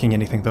not blocking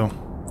anything though.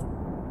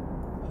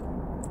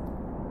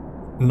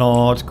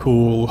 Not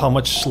cool. How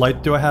much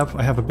light do I have?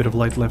 I have a bit of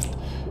light left.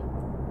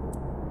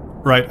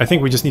 Right, I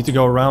think we just need to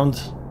go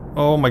around.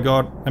 Oh my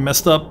god, I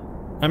messed up.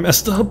 I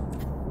messed up.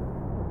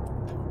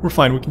 We're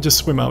fine, we can just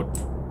swim out.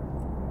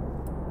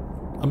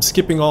 I'm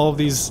skipping all of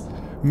these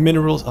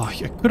minerals. Oh, I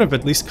could have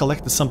at least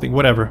collected something.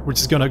 Whatever, we're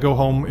just gonna go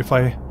home if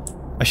I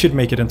should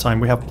make it in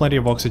time. We have plenty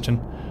of oxygen.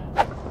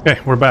 Okay,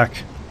 we're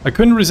back. I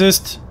couldn't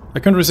resist. I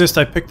couldn't resist.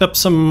 I picked up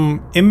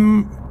some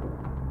ilmenite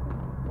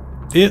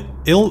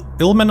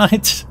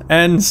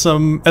and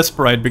some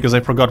esperite because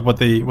I forgot what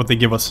they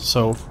give us.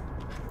 So,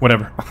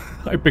 whatever.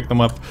 I picked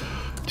them up.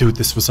 Dude,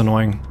 this was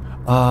annoying.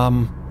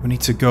 We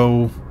need to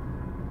go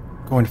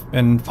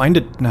and find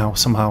it now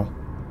somehow.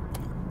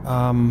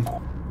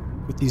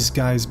 Put these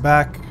guys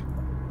back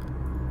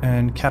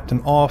and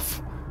captain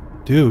off.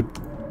 Dude.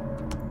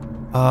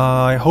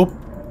 I hope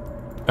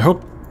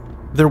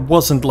there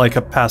wasn't like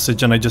a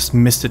passage and I just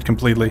missed it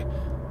completely.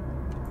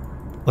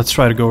 Let's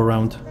try to go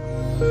around.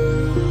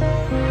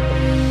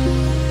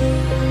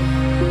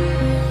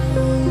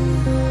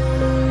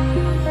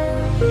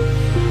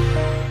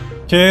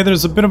 Okay,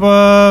 there's a bit of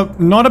a...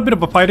 not a bit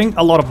of a fighting,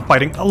 a lot of a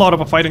fighting, a lot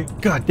of a fighting.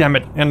 God damn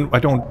it, and I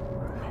don't...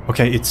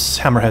 Okay, it's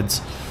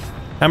hammerheads.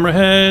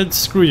 Hammerheads,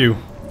 screw you.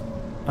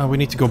 We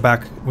need to go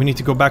back. We need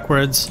to go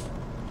backwards.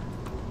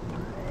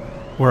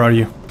 Where are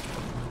you?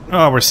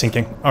 Oh, we're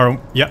sinking. Oh,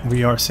 yeah,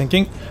 we are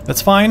sinking.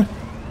 That's fine.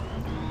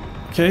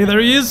 Okay, there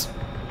he is.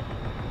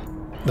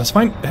 That's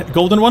fine.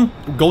 Golden one.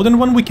 Golden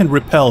one we can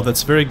repel.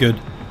 That's very good.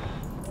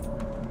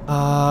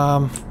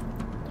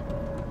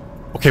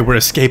 Okay, we're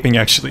escaping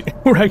actually.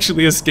 We're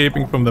actually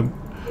escaping from them.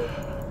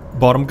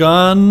 Bottom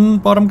gun.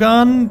 Bottom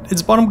gun.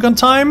 It's bottom gun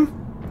time.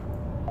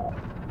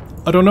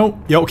 I don't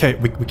know. Yeah, okay.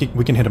 We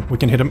can hit him. We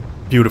can hit him.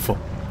 Beautiful.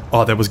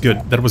 Oh, that was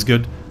good. That was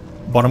good.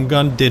 Bottom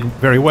gun did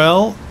very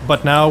well,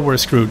 but now we're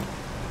screwed.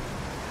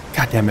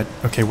 God damn it.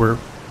 Okay, we're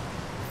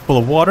full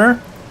of water.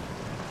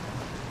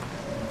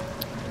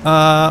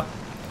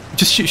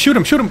 Just shoot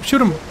him, shoot him,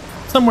 shoot him.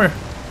 Somewhere.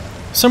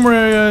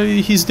 Somewhere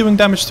he's doing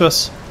damage to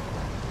us.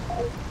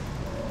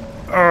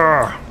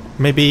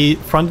 Maybe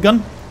front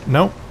gun?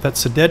 No,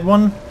 that's a dead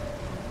one.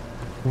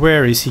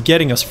 Where is he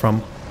getting us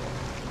from?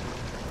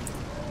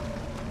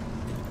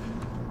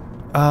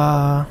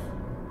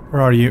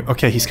 Where are you?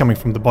 Okay, he's coming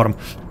from the bottom.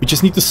 We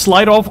just need to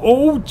slide off.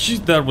 Oh,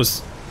 jeez, that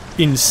was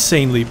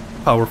insanely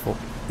powerful.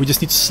 We just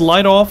need to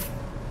slide off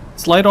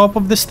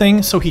of this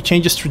thing so he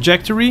changes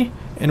trajectory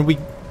and we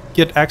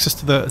get access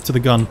to the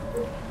gun.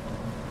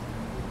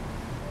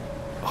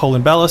 Hole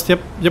in ballast. Yep,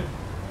 yep.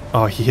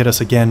 Oh, he hit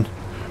us again.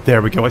 There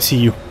we go. I see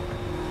you.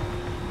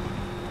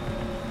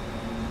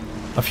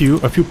 A few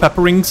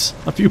pepperings.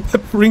 A few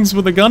pepperings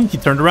with a gun. He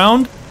turned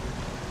around.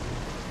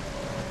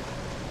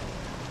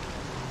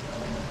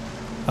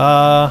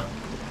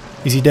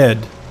 Is he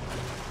dead?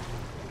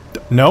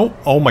 No?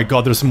 Oh my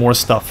god, there's more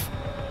stuff.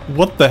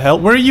 What the hell?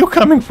 Where are you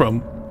coming from?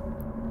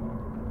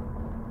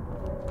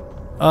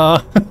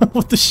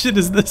 What the shit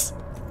is this?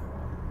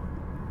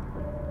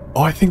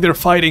 Oh, I think they're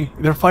fighting.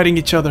 They're fighting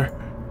each other.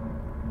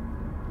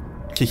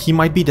 Okay, he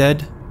might be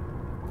dead.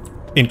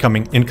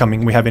 Incoming,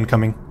 incoming. We have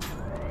incoming.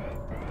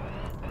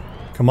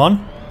 Come on.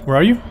 Where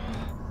are you?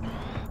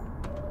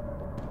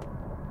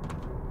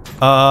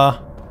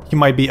 He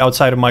might be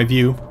outside of my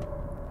view.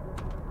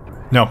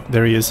 No,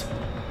 there he is.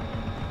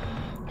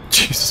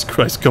 Jesus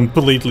Christ,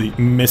 completely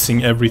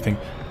missing everything.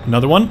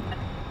 Another one.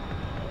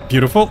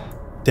 Beautiful.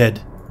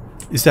 Dead.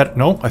 Is that...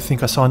 No, I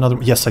think I saw another...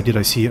 Yes, I did.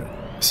 I see it.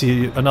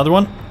 See another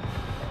one.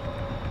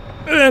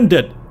 And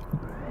dead.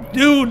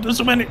 Dude, there's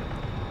so many.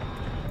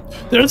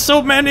 There's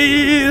so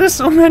many. There's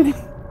so many.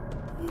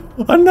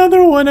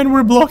 Another one and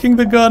we're blocking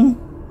the gun.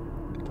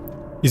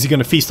 Is he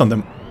gonna feast on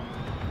them?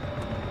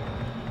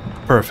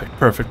 Perfect,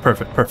 perfect,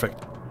 perfect,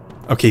 perfect.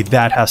 Okay,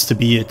 that has to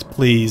be it,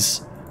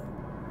 please.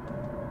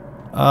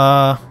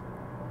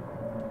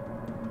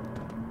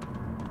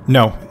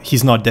 No,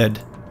 he's not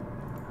dead.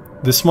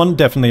 This one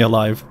definitely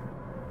alive.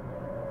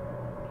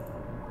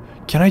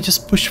 Can I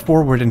just push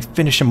forward and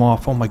finish him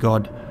off? Oh my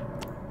god.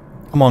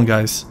 Come on,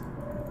 guys.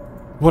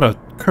 What a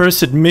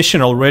cursed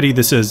mission already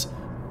this is.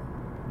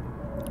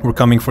 We're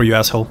coming for you,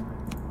 asshole.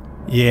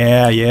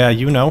 Yeah, yeah,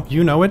 you know it,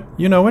 you know it.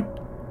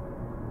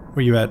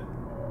 Where you at?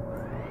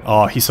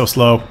 Oh, he's so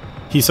slow.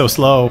 He's so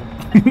slow.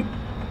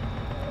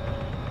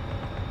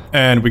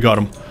 And we got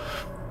him.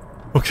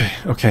 Okay,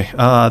 okay.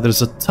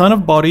 There's a ton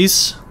of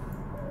bodies.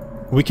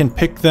 We can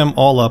pick them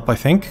all up, I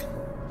think.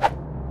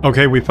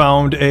 Okay, we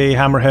found a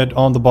hammerhead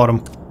on the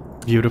bottom.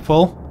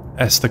 Beautiful.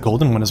 As the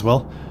golden one as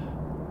well.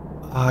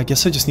 I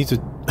guess I just need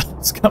to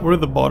scour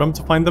the bottom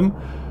to find them.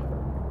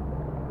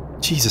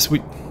 Jesus,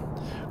 we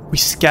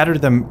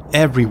scattered them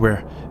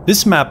everywhere.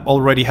 This map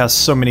already has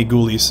so many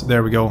ghoulies.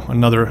 There we go.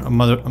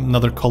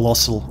 Another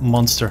colossal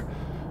monster.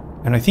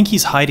 And I think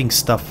he's hiding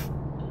stuff.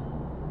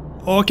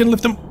 Oh, I can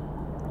lift him.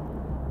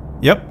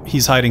 Yep,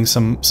 he's hiding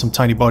some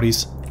tiny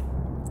bodies.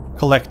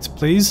 Collect,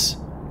 please.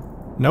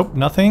 Nope,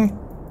 nothing.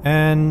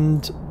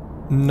 And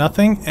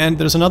nothing. And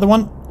there's another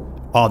one.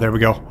 Oh, there we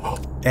go.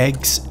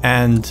 Eggs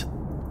and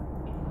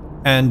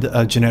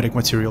genetic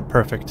material.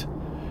 Perfect.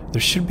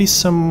 There should be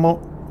some more.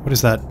 What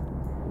is that?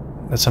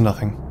 That's a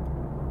nothing.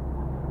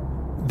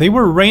 They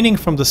were raining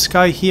from the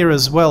sky here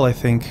as well, I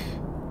think.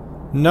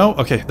 No?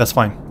 Okay, that's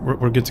fine.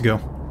 We're good to go.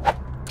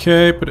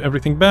 Okay, put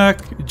everything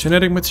back.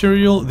 Genetic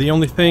material. The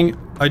only thing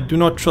I do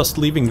not trust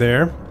leaving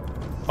there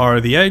are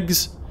the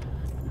eggs.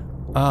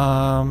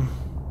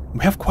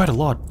 We have quite a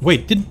lot.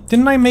 Wait,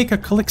 didn't I make a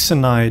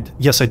calixinide?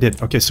 Yes, I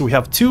did. Okay, so we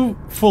have 2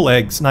 full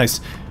eggs.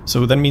 Nice.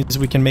 So that means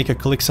we can make a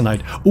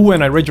calixinide. Oh,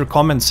 and I read your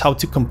comments how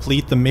to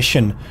complete the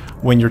mission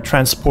when you're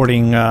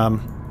transporting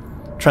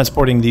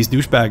transporting these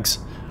douchebags.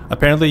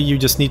 Apparently, you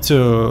just need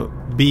to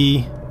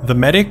be the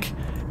medic,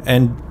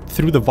 and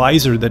through the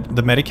visor that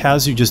the medic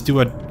has, you just do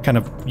a kind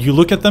of... You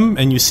look at them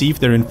and you see if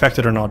they're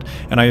infected or not.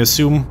 And I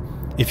assume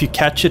if you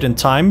catch it in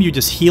time, you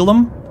just heal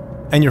them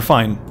and you're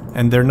fine.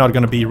 And they're not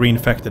going to be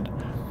reinfected.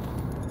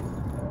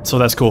 So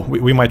that's cool.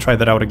 We might try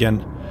that out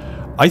again.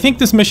 I think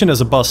this mission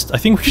is a bust. I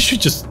think we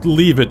should just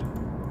leave it.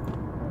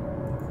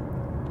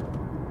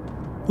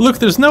 Look,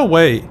 there's no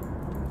way.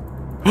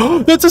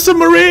 That's a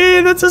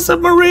submarine! That's a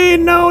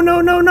submarine! No,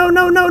 no, no, no,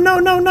 no, no, no,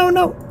 no, no,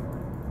 no.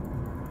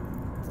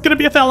 It's gonna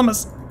be a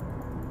thalamus.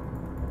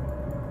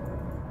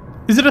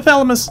 Is it a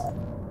thalamus?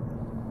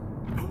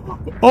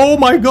 Oh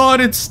my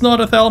god, it's not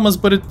a thalamus,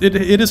 but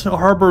it is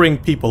harboring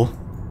people.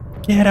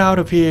 Get out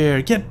of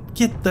here. Get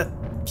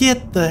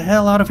the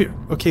hell out of here.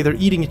 Okay, they're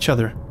eating each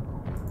other.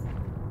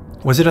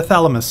 Was it a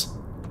thalamus?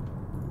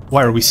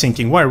 Why are we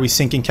sinking? Why are we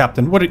sinking,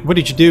 Captain? What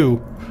did you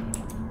do?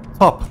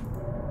 Top.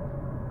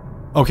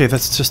 Okay,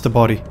 that's just the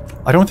body.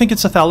 I don't think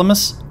it's a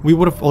thalamus. We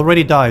would have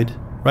already died,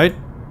 right?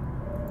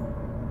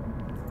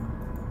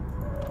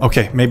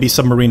 Okay, maybe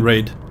submarine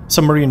raid.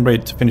 Submarine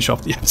raid to finish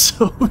off the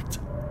episode.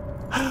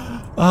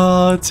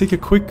 Take a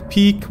quick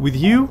peek with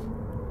you.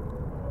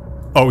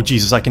 Oh,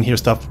 Jesus, I can hear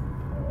stuff.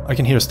 I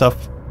can hear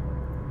stuff.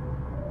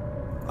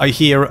 I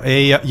hear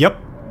a... yep.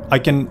 I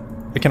can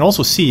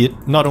also see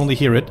it, not only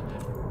hear it.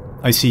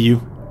 I see you.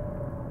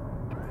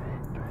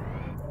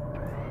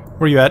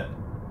 Where are you at?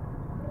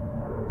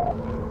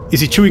 Is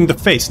he chewing the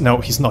face? No,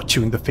 he's not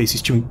chewing the face.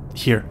 He's chewing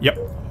here. Yep.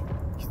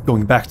 He's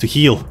going back to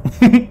heal.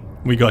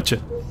 We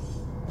gotcha.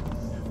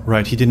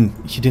 Right, he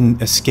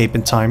didn't escape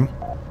in time.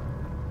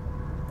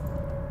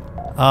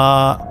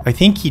 I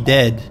think he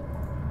dead.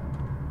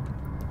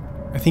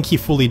 I think he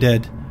fully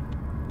dead.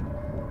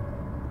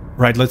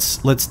 Right,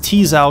 let's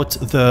tease out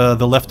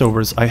the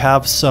leftovers. I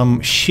have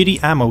some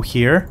shitty ammo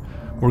here.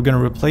 We're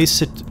gonna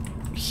replace it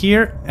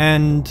here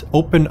and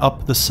open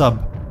up the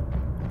sub.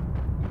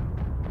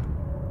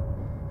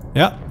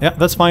 Yeah,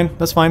 that's fine,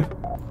 that's fine.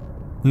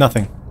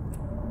 Nothing.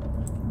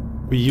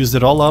 We used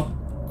it all up.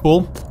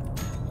 Cool.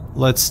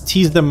 Let's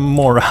tease them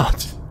more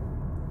out.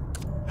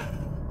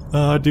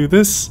 Do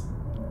this.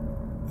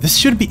 This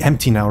should be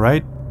empty now,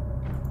 right?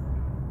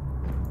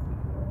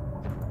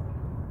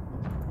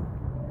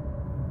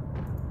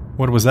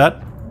 What was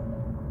that?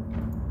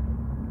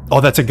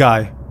 Oh, that's a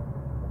guy.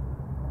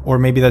 Or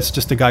maybe that's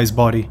just a guy's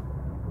body.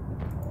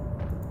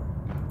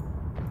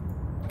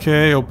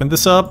 Okay, open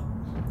this up.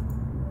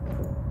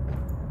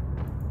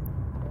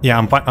 Yeah,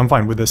 I'm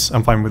fine with this.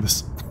 I'm fine with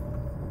this.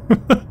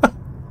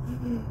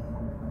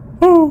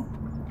 Woo.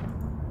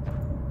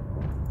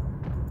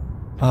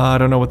 I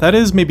don't know what that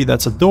is. Maybe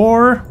that's a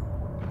door.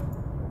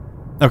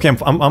 Okay,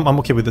 I'm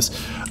okay with this.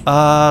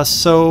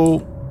 So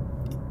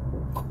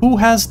who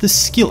has the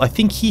skill? I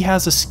think he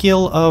has a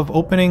skill of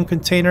opening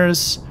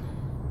containers.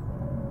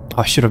 Oh,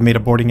 I should have made a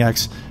boarding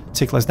axe.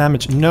 Take less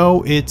damage.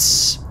 No,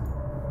 it's...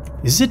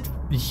 Is it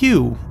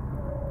you?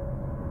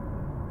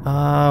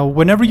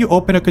 Whenever you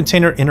open a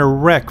container in a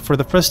wreck for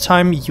the first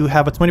time, you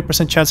have a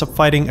 20% chance of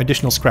fighting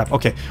additional scrap.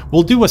 Okay,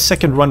 we'll do a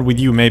second run with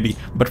you maybe.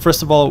 But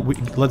first of all,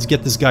 let's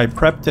get this guy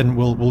prepped and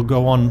we'll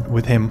go on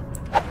with him.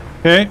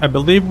 Okay, I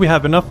believe we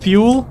have enough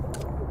fuel.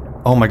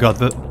 Oh my god,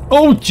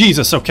 oh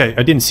Jesus, okay,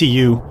 I didn't see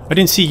you. I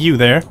didn't see you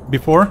there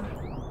before.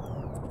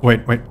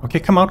 Wait, okay,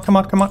 come out.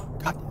 God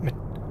damn it.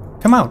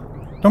 Come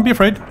out. Don't be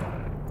afraid.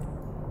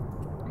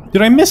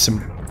 Did I miss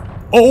him?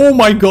 Oh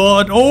my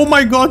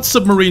god,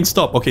 submarine,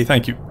 stop. Okay,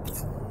 thank you.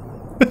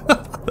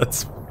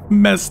 That's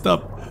messed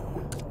up.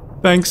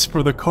 Thanks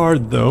for the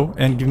card though,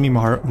 and give me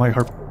my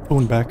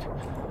harpoon back.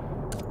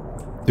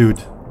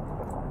 Dude.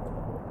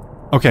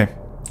 Okay.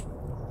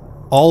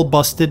 All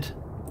busted.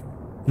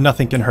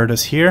 Nothing can hurt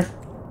us here.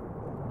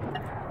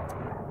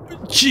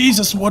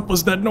 Jesus, what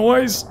was that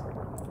noise?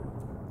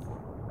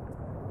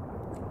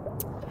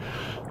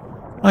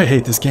 I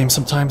hate this game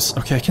sometimes.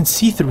 Okay, I can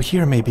see through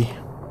here maybe.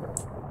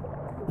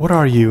 What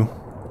are you?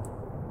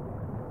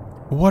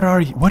 What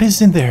are you? What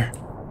is in there?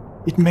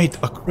 It made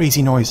a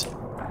crazy noise.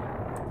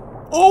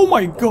 Oh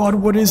my god,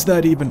 what is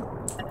that even?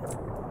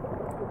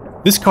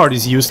 This card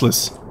is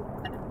useless.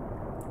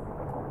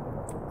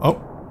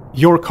 Oh,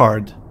 your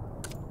card.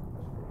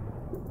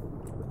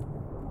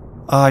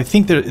 I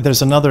think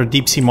there's another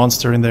deep sea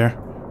monster in there.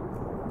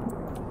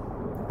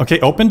 Okay,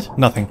 opened?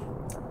 Nothing.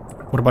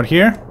 What about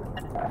here?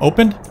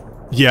 Opened?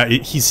 Yeah,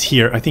 he's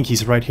here. I think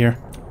he's right here.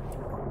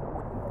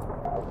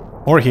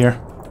 Or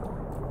here.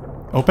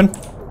 Open?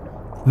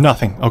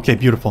 Nothing. Okay,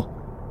 beautiful.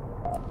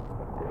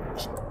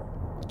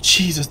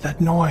 Jesus, that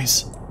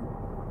noise.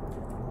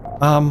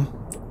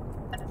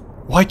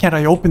 Why can't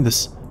I open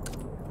this?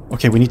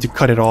 Okay, we need to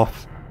cut it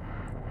off.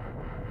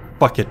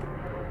 Fuck it.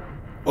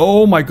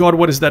 Oh my god,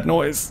 what is that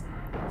noise?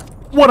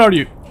 What are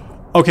you?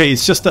 Okay,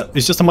 it's just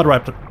a mud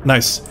raptor.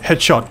 Nice.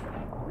 Headshot.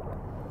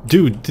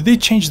 Dude, did they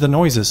change the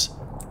noises?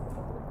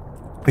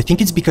 I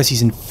think it's because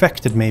he's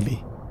infected,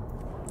 maybe.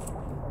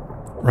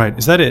 Right,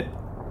 is that it?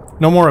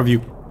 No more of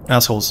you,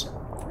 assholes.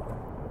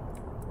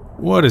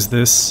 What is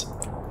this?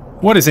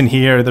 What is in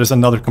here? There's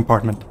another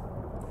compartment.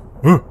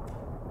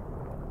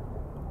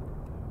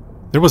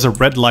 There was a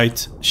red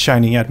light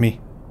shining at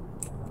me.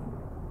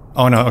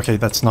 Oh no, okay,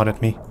 that's not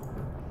at me.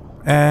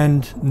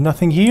 And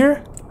nothing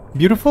here?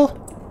 Beautiful?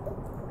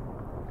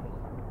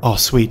 Oh,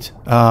 sweet.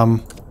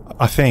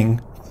 A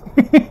thing.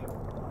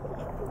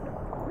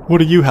 What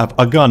do you have?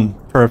 A gun.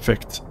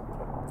 Perfect.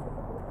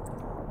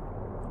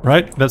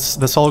 Right?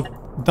 That's all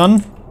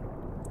done?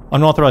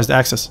 Unauthorized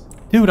access.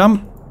 Dude,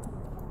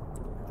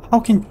 how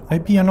can I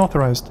be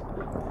unauthorized?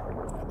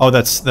 Oh,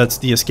 that's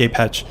the escape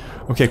hatch.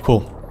 Okay,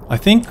 cool. I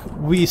think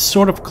we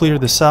sort of clear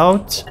this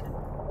out.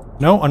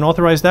 No,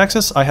 unauthorized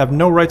access. I have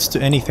no rights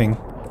to anything.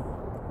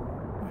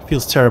 It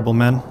feels terrible,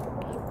 man.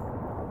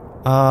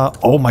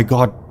 Oh my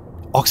god.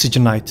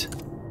 Oxygenite.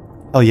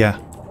 Hell yeah.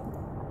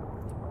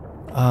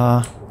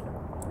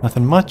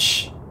 Nothing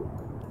much.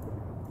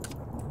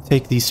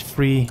 Take these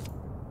free.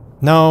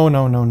 No.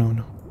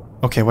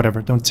 Okay,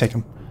 whatever. Don't take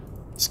them.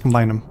 Just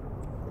combine them.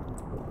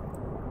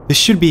 This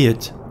should be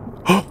it.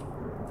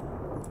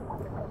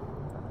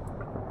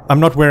 I'm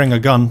not wearing a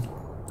gun.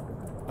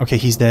 Okay,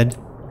 he's dead.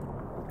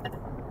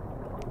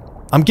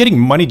 I'm getting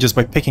money just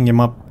by picking him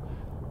up.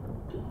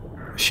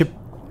 Ship.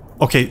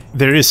 Okay,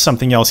 there is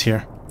something else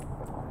here.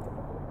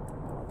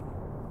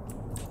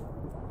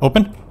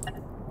 Open?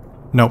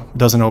 No,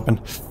 doesn't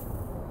open.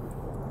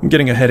 I'm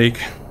getting a headache.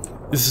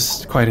 This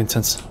is quite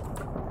intense.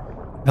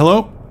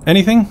 Hello?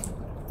 Anything?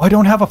 Oh, I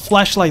don't have a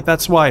flashlight,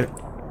 that's why.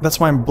 That's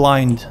why I'm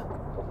blind.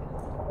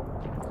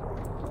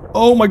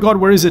 Oh my god,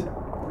 where is it?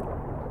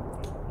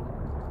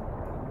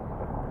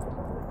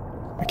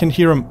 I can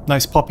hear him.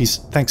 Nice poppies.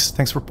 Thanks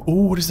for...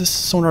 Oh, what is this?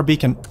 Sonar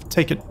beacon.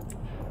 Take it.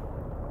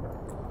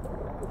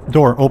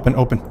 Door, open.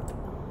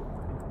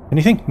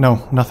 Anything?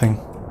 No, nothing.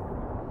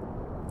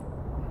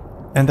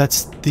 And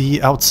that's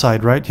the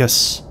outside, right?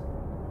 Yes.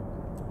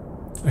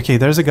 Okay,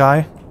 there's a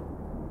guy.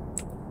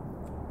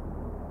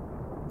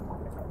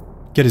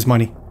 Get his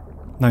money.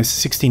 Nice,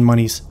 16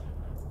 monies.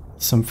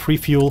 Some free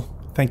fuel.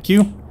 Thank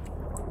you.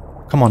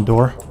 Come on,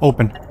 door.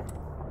 Open.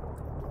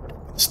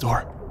 This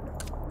door.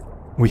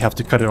 We have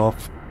to cut it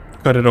off.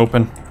 Cut it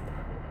open.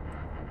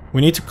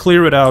 We need to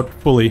clear it out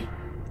fully.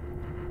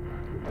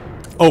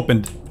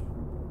 Opened.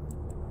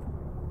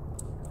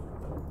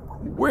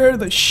 Where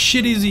the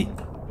shit is he?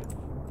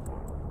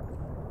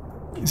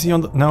 Is he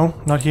on the... No,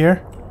 not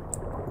here.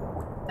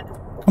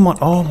 Come on.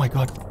 Oh my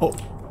god. Oh.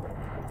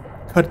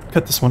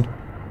 Cut this one.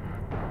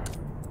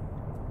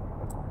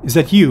 Is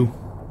that you?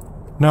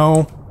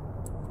 No.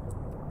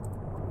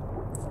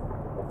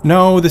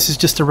 No, this is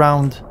just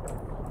around.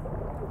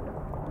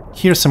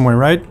 Here somewhere,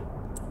 right?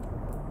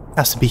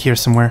 Has to be here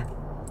somewhere.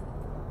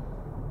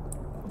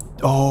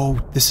 Oh,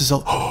 this is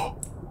all... Oh,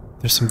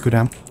 there's some good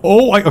ammo.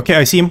 Oh, okay,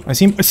 I see him. I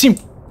see him.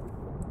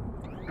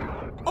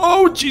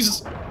 Oh,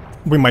 Jesus.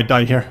 We might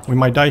die here.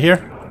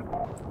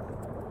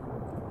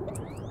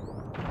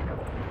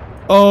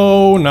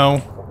 Oh,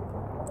 no.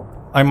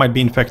 I might be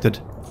infected.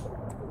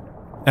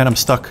 And I'm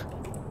stuck.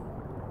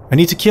 I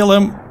need to kill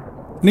him.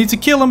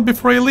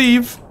 Before I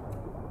leave.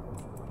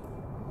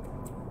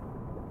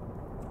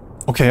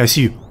 Okay, I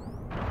see you.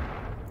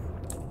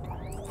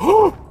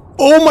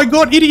 Oh my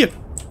god, idiot!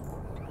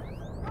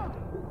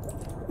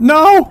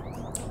 No!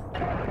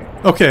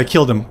 Okay, I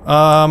killed him.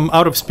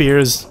 Out of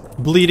spears,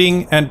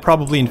 bleeding, and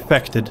probably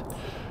infected.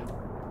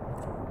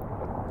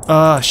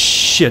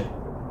 Shit.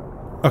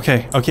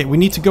 Okay, we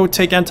need to go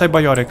take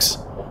antibiotics.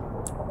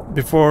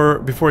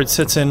 Before it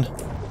sets in.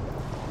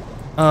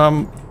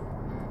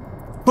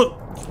 But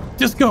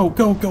just go.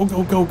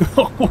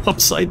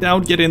 Upside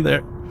down, get in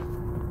there.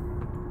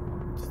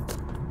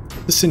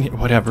 Just in here,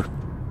 whatever.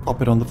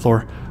 Pop it on the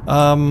floor.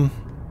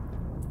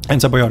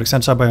 Antibiotics.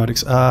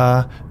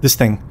 This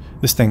thing.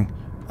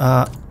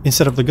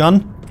 Instead of the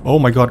gun. Oh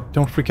my god,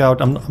 don't freak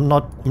out. I'm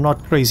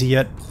not crazy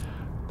yet.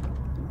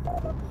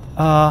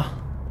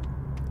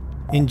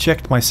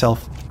 Inject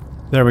myself.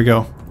 There we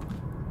go.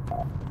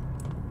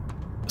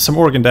 Some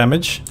organ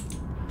damage.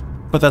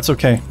 But that's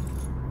okay.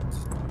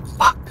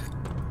 Fuck.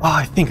 Oh,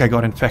 I think I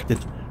got infected.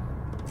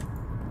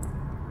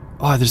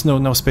 Oh, there's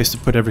no space to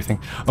put everything.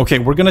 Okay,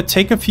 we're gonna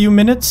take a few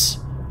minutes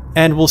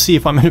and we'll see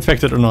if I'm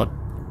infected or not.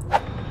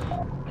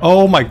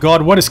 Oh my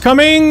god, what is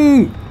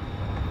coming?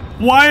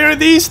 Why are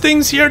these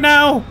things here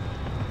now?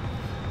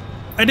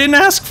 I didn't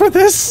ask for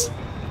this.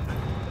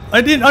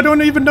 I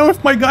don't even know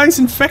if my guy's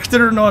infected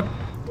or not.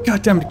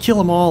 God damn it, kill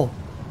them all.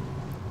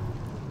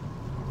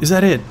 Is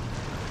that it?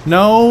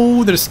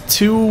 No, there's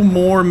 2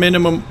 more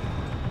minimum.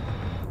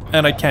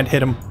 And I can't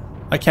hit him.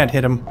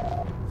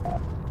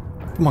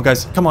 Come on,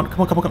 guys. Come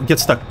on. Get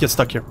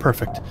stuck here.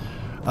 Perfect.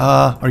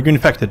 Are you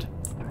infected?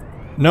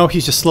 No,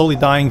 he's just slowly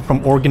dying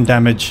from organ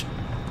damage.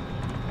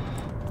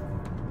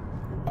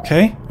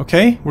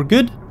 Okay, we're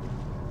good.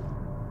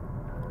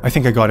 I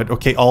think I got it.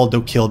 Okay,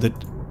 Aldo killed it.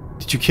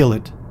 Did you kill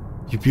it?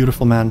 You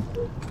beautiful man.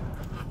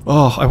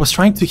 Oh, I was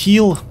trying to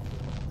heal.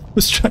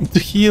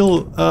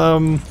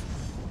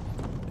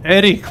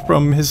 Eric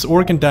from his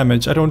organ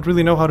damage. I don't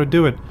really know how to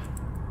do it.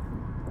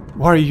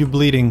 Why are you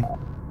bleeding?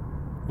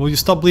 Will you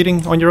stop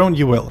bleeding on your own?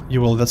 You will.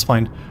 You will. That's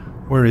fine.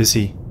 Where is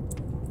he?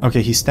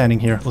 Okay, he's standing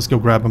here. Let's go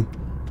grab him.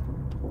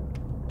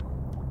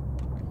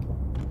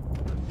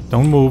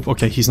 Don't move.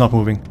 Okay, he's not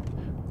moving.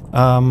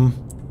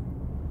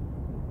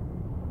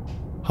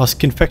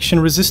 Husk infection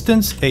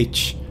resistance?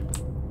 H.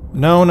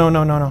 No.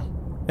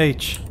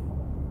 H.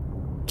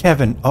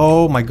 Kevin.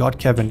 Oh my god,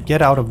 Kevin.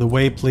 Get out of the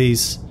way,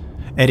 please.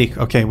 Eric.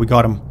 Okay, we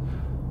got him.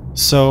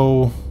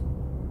 So...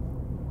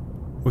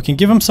 we can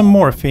give him some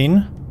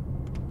morphine.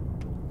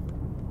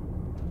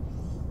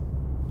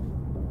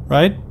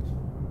 Right?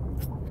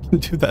 We can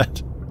do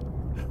that.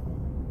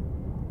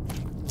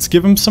 Let's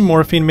give him some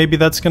morphine. Maybe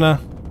that's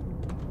gonna...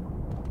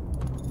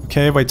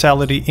 Okay,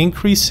 vitality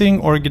increasing,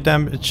 organ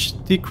damage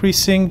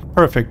decreasing.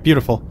 Perfect,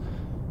 beautiful.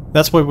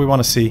 That's what we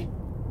want to see.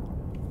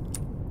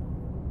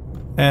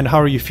 And how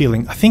are you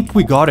feeling? I think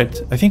we got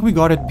it. I think we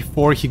got it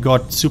before he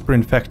got super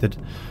infected.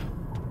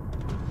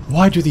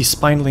 Why do these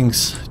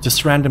spinelings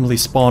just randomly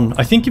spawn?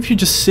 I think if you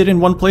just sit in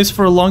one place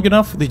for long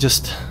enough, they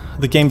just...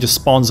 the game just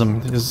spawns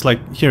them. It's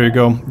like, here you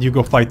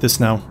go fight this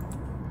now.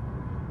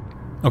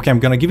 Okay, I'm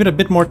gonna give it a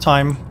bit more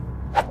time.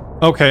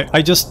 Okay,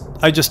 I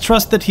just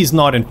trust that he's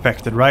not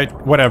infected, right?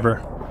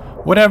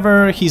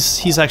 Whatever,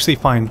 he's actually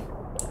fine.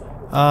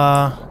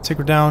 Take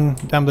her down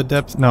the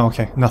depth. No,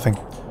 okay, nothing.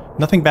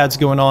 Nothing bad's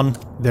going on.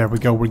 There we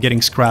go, we're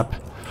getting scrap.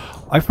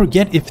 I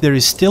forget if there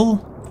is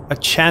still a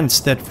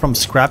chance that from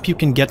scrap you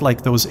can get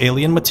like those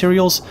alien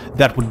materials.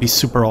 That would be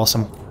super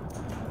awesome.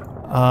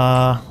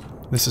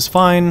 This is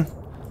fine.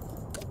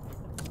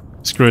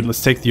 Screw it,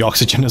 let's take the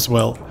oxygen as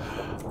well.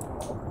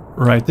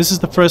 Right, this is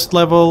the first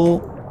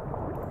level.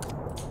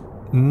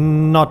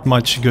 Not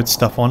much good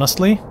stuff,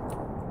 honestly.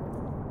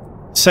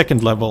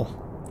 Second level.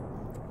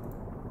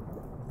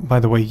 By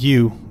the way,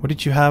 what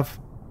did you have?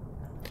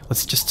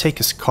 Let's just take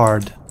his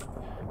card.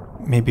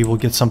 Maybe we'll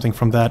get something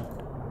from that.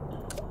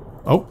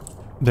 Oh,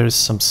 there's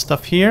some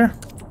stuff here.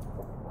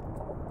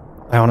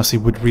 I honestly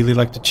would really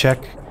like to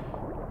check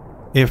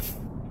if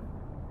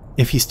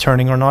he's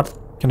turning or not.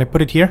 Can I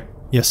put it here?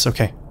 Yes,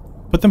 okay.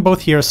 Put them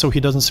both here so he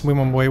doesn't swim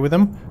away with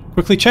them.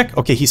 Quickly check.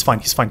 Okay, he's fine.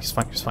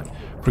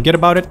 Forget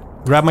about it.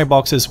 Grab my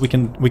boxes. We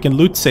can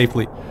loot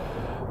safely.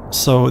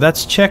 So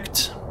that's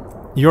checked.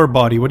 Your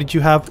body. What did you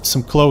have?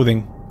 Some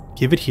clothing.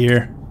 Give it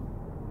here.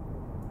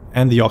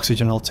 And the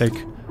oxygen I'll take.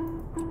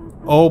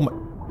 Oh my...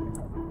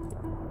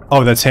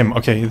 oh, that's him.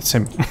 Okay, it's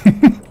him.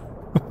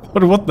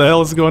 What the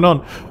hell is going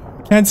on?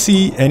 Can't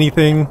see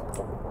anything.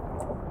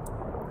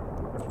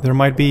 There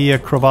might be a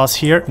crevasse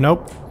here.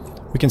 Nope.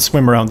 We can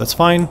swim around. That's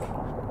fine.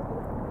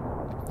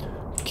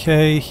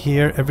 Okay,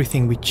 here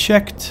everything we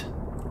checked.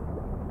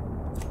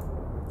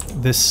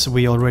 This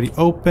we already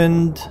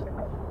opened.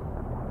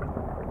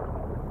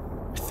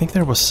 I think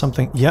there was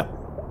something... yep.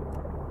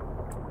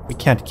 We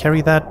can't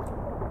carry that.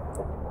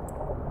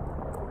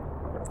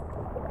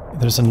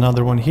 There's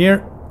another one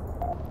here.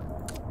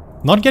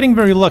 Not getting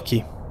very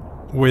lucky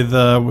with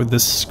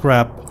this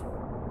scrap.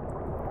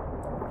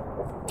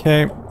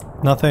 Okay,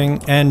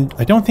 nothing. And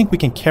I don't think we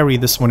can carry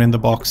this one in the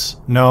box.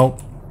 No,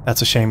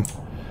 that's a shame.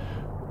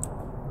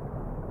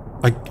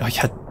 I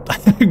had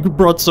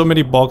brought so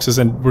many boxes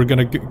and we're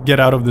gonna get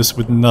out of this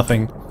with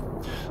nothing.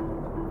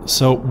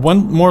 So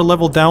one more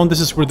level down, this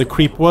is where the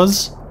creep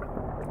was.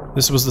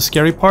 This was the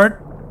scary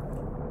part.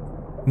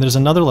 And there's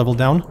another level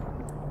down.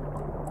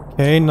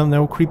 Okay,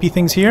 no creepy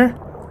things here.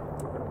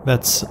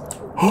 That's...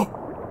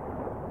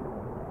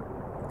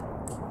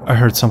 I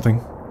heard something.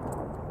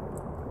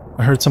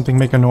 I heard something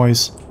make a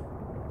noise.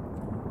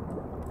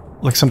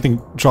 Like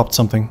something dropped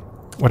something.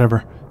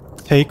 Whatever.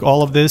 Take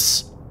all of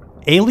this.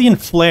 Alien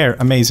flare,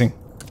 amazing.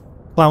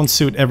 Clown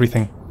suit,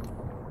 everything.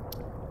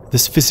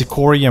 This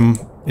Physicorium...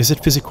 is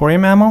it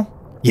Physicorium ammo?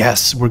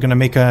 Yes, we're gonna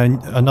make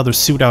another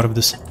suit out of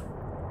this.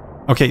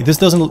 Okay, this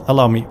doesn't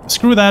allow me.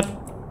 Screw that.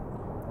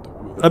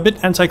 A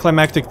bit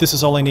anticlimactic, this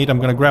is all I need. I'm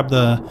gonna grab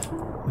the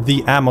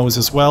ammos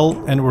as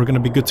well, and we're gonna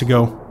be good to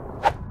go.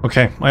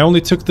 Okay, I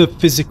only took the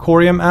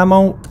Physicorium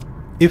ammo.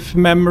 If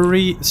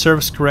memory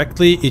serves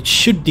correctly, it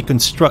should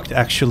deconstruct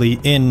actually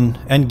in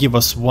and give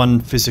us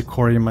one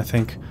Physicorium, I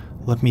think.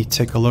 Let me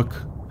take a look.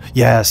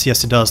 Yes,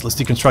 it does. Let's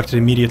deconstruct it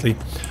immediately.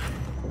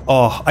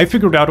 Oh, I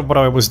figured out what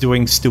I was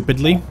doing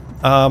stupidly.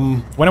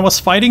 When I was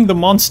fighting the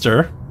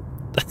monster,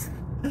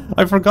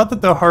 I forgot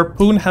that the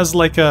harpoon has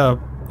like a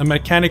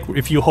mechanic.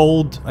 If you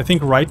hold, I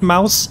think, right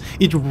mouse,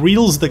 it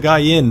reels the guy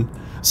in.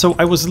 So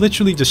I was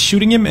literally just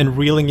shooting him and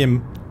reeling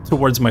him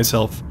towards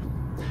myself.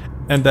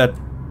 And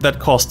that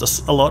cost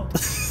us a lot.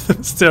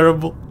 It's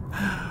terrible.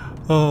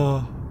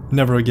 Oh,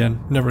 never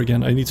again. Never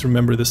again. I need to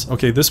remember this.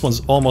 Okay, this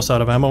one's almost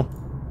out of ammo.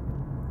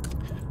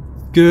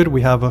 Good,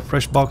 we have a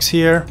fresh box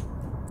here.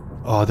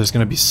 Oh, there's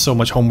gonna be so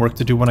much homework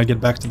to do when I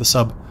get back to the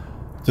sub,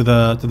 to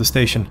the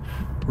station.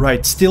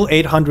 Right, still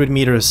 800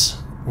 meters.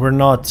 We're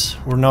not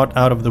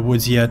out of the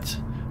woods yet.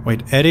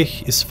 Wait,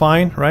 Erich is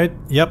fine, right?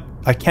 Yep.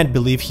 I can't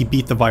believe he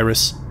beat the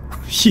virus.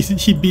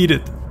 He beat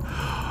it.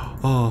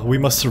 Oh, we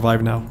must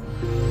survive now.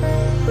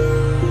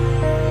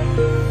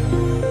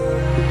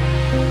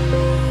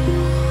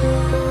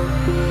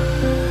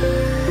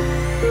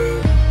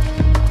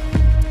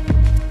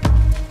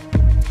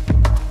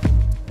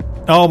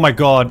 Oh my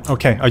god.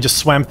 Okay, I just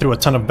swam through a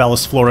ton of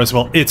ballast flora as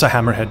well. It's a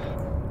hammerhead.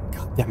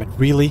 God damn it,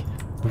 really?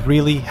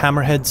 Really,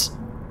 hammerheads?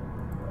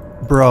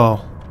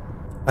 Bro.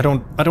 I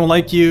don't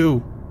like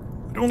you.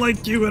 I don't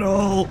like you at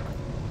all.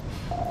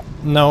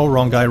 No,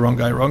 wrong guy, wrong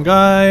guy, wrong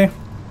guy.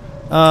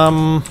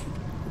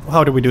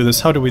 How do we do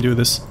this? How do we do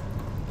this?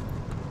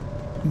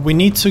 We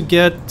need to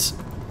get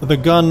the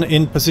gun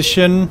in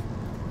position.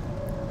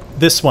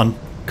 This one.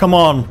 Come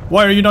on.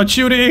 Why are you not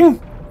shooting?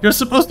 You're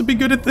supposed to be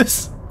good at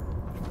this.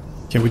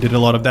 Okay, we did a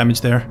lot of damage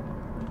there.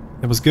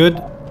 That was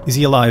good. Is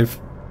he alive?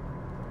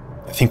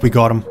 I think we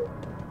got him.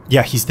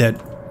 Yeah, he's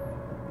dead.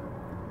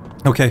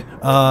 Okay,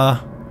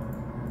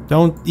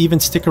 don't even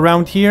stick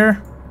around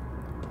here.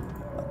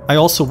 I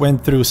also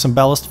went through some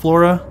ballast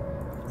flora.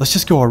 Let's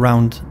just go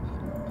around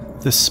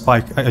this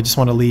spike. I just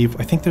want to leave.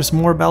 I think there's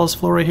more ballast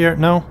flora here.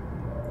 No?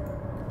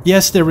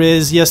 Yes, there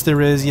is. Yes,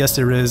 there is. Yes,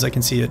 there is. I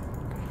can see it.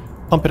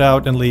 Pump it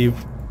out and leave.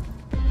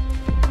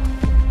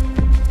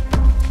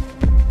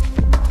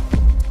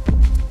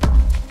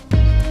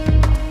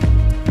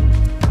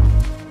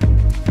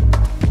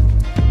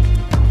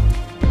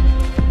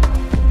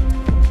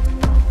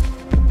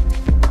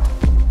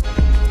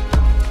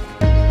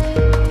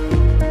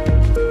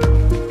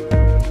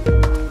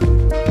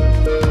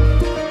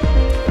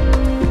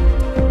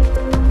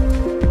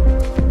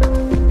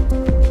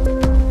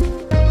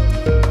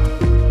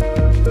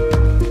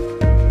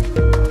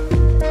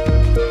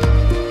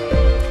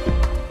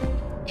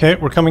 Okay,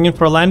 we're coming in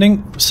for a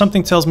landing.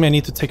 Something tells me I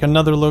need to take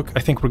another look. I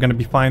think we're gonna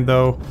be fine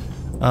though.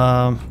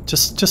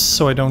 Just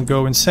so I don't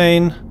go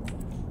insane.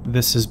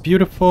 This is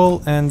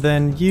beautiful, and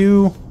then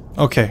you...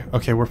 Okay,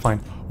 okay, we're fine.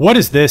 What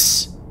is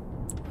this?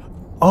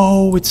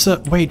 Oh, it's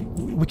a... Wait,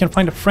 we can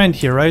find a friend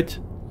here, right?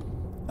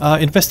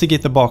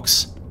 Investigate the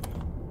box.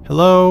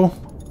 Hello?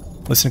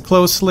 Listen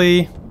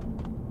closely.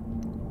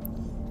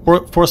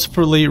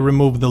 Forcefully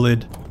remove the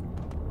lid.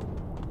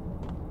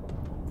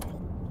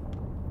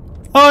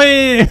 Oh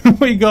yeah,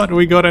 we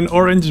got an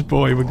orange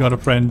boy. We got a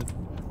friend.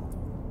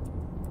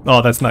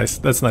 Oh, that's nice.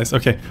 That's nice.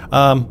 Okay.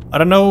 I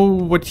don't know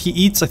what he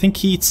eats. I think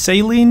he eats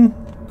saline.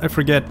 I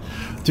forget.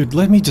 Dude,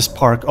 let me just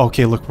park.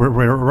 Okay, look, we're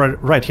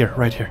right here,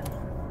 right here.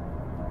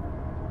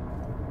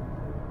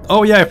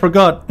 Oh yeah, I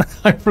forgot.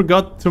 I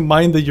forgot to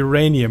mine the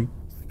uranium.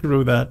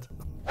 Screw that.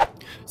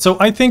 So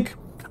I think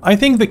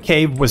the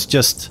cave was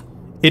just...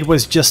 It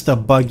was just a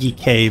buggy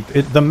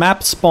cave. The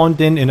map spawned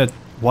in a...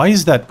 Why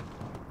is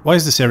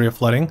this area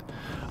flooding?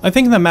 I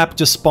think the map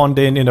just spawned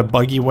in a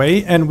buggy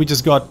way, and we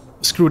just got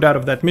screwed out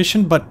of that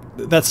mission, but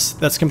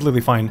that's completely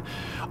fine.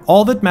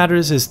 All that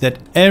matters is that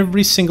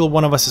every single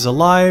one of us is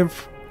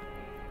alive.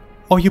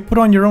 Oh, you put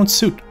on your own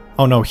suit.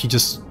 Oh no, he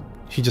just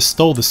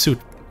stole the suit.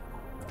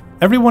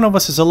 Every one of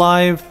us is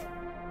alive.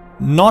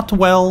 Not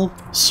well,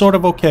 sort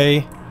of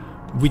okay.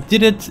 We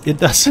did it. It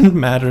doesn't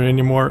matter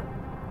anymore.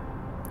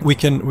 We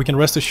can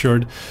rest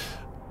assured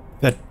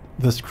that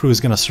the crew is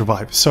gonna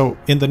survive. So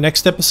in the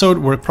next episode,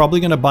 we're probably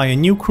gonna buy a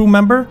new crew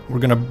member. We're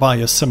gonna buy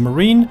a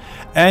submarine,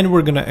 and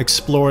we're gonna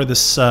explore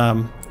this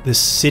this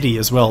city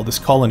as well, this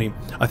colony.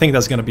 I think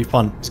that's gonna be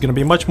fun. It's gonna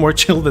be much more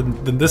chill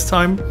than this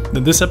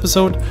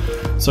episode.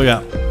 So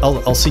yeah,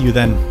 I'll see you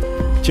then.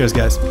 Cheers,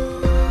 guys.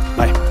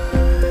 Bye.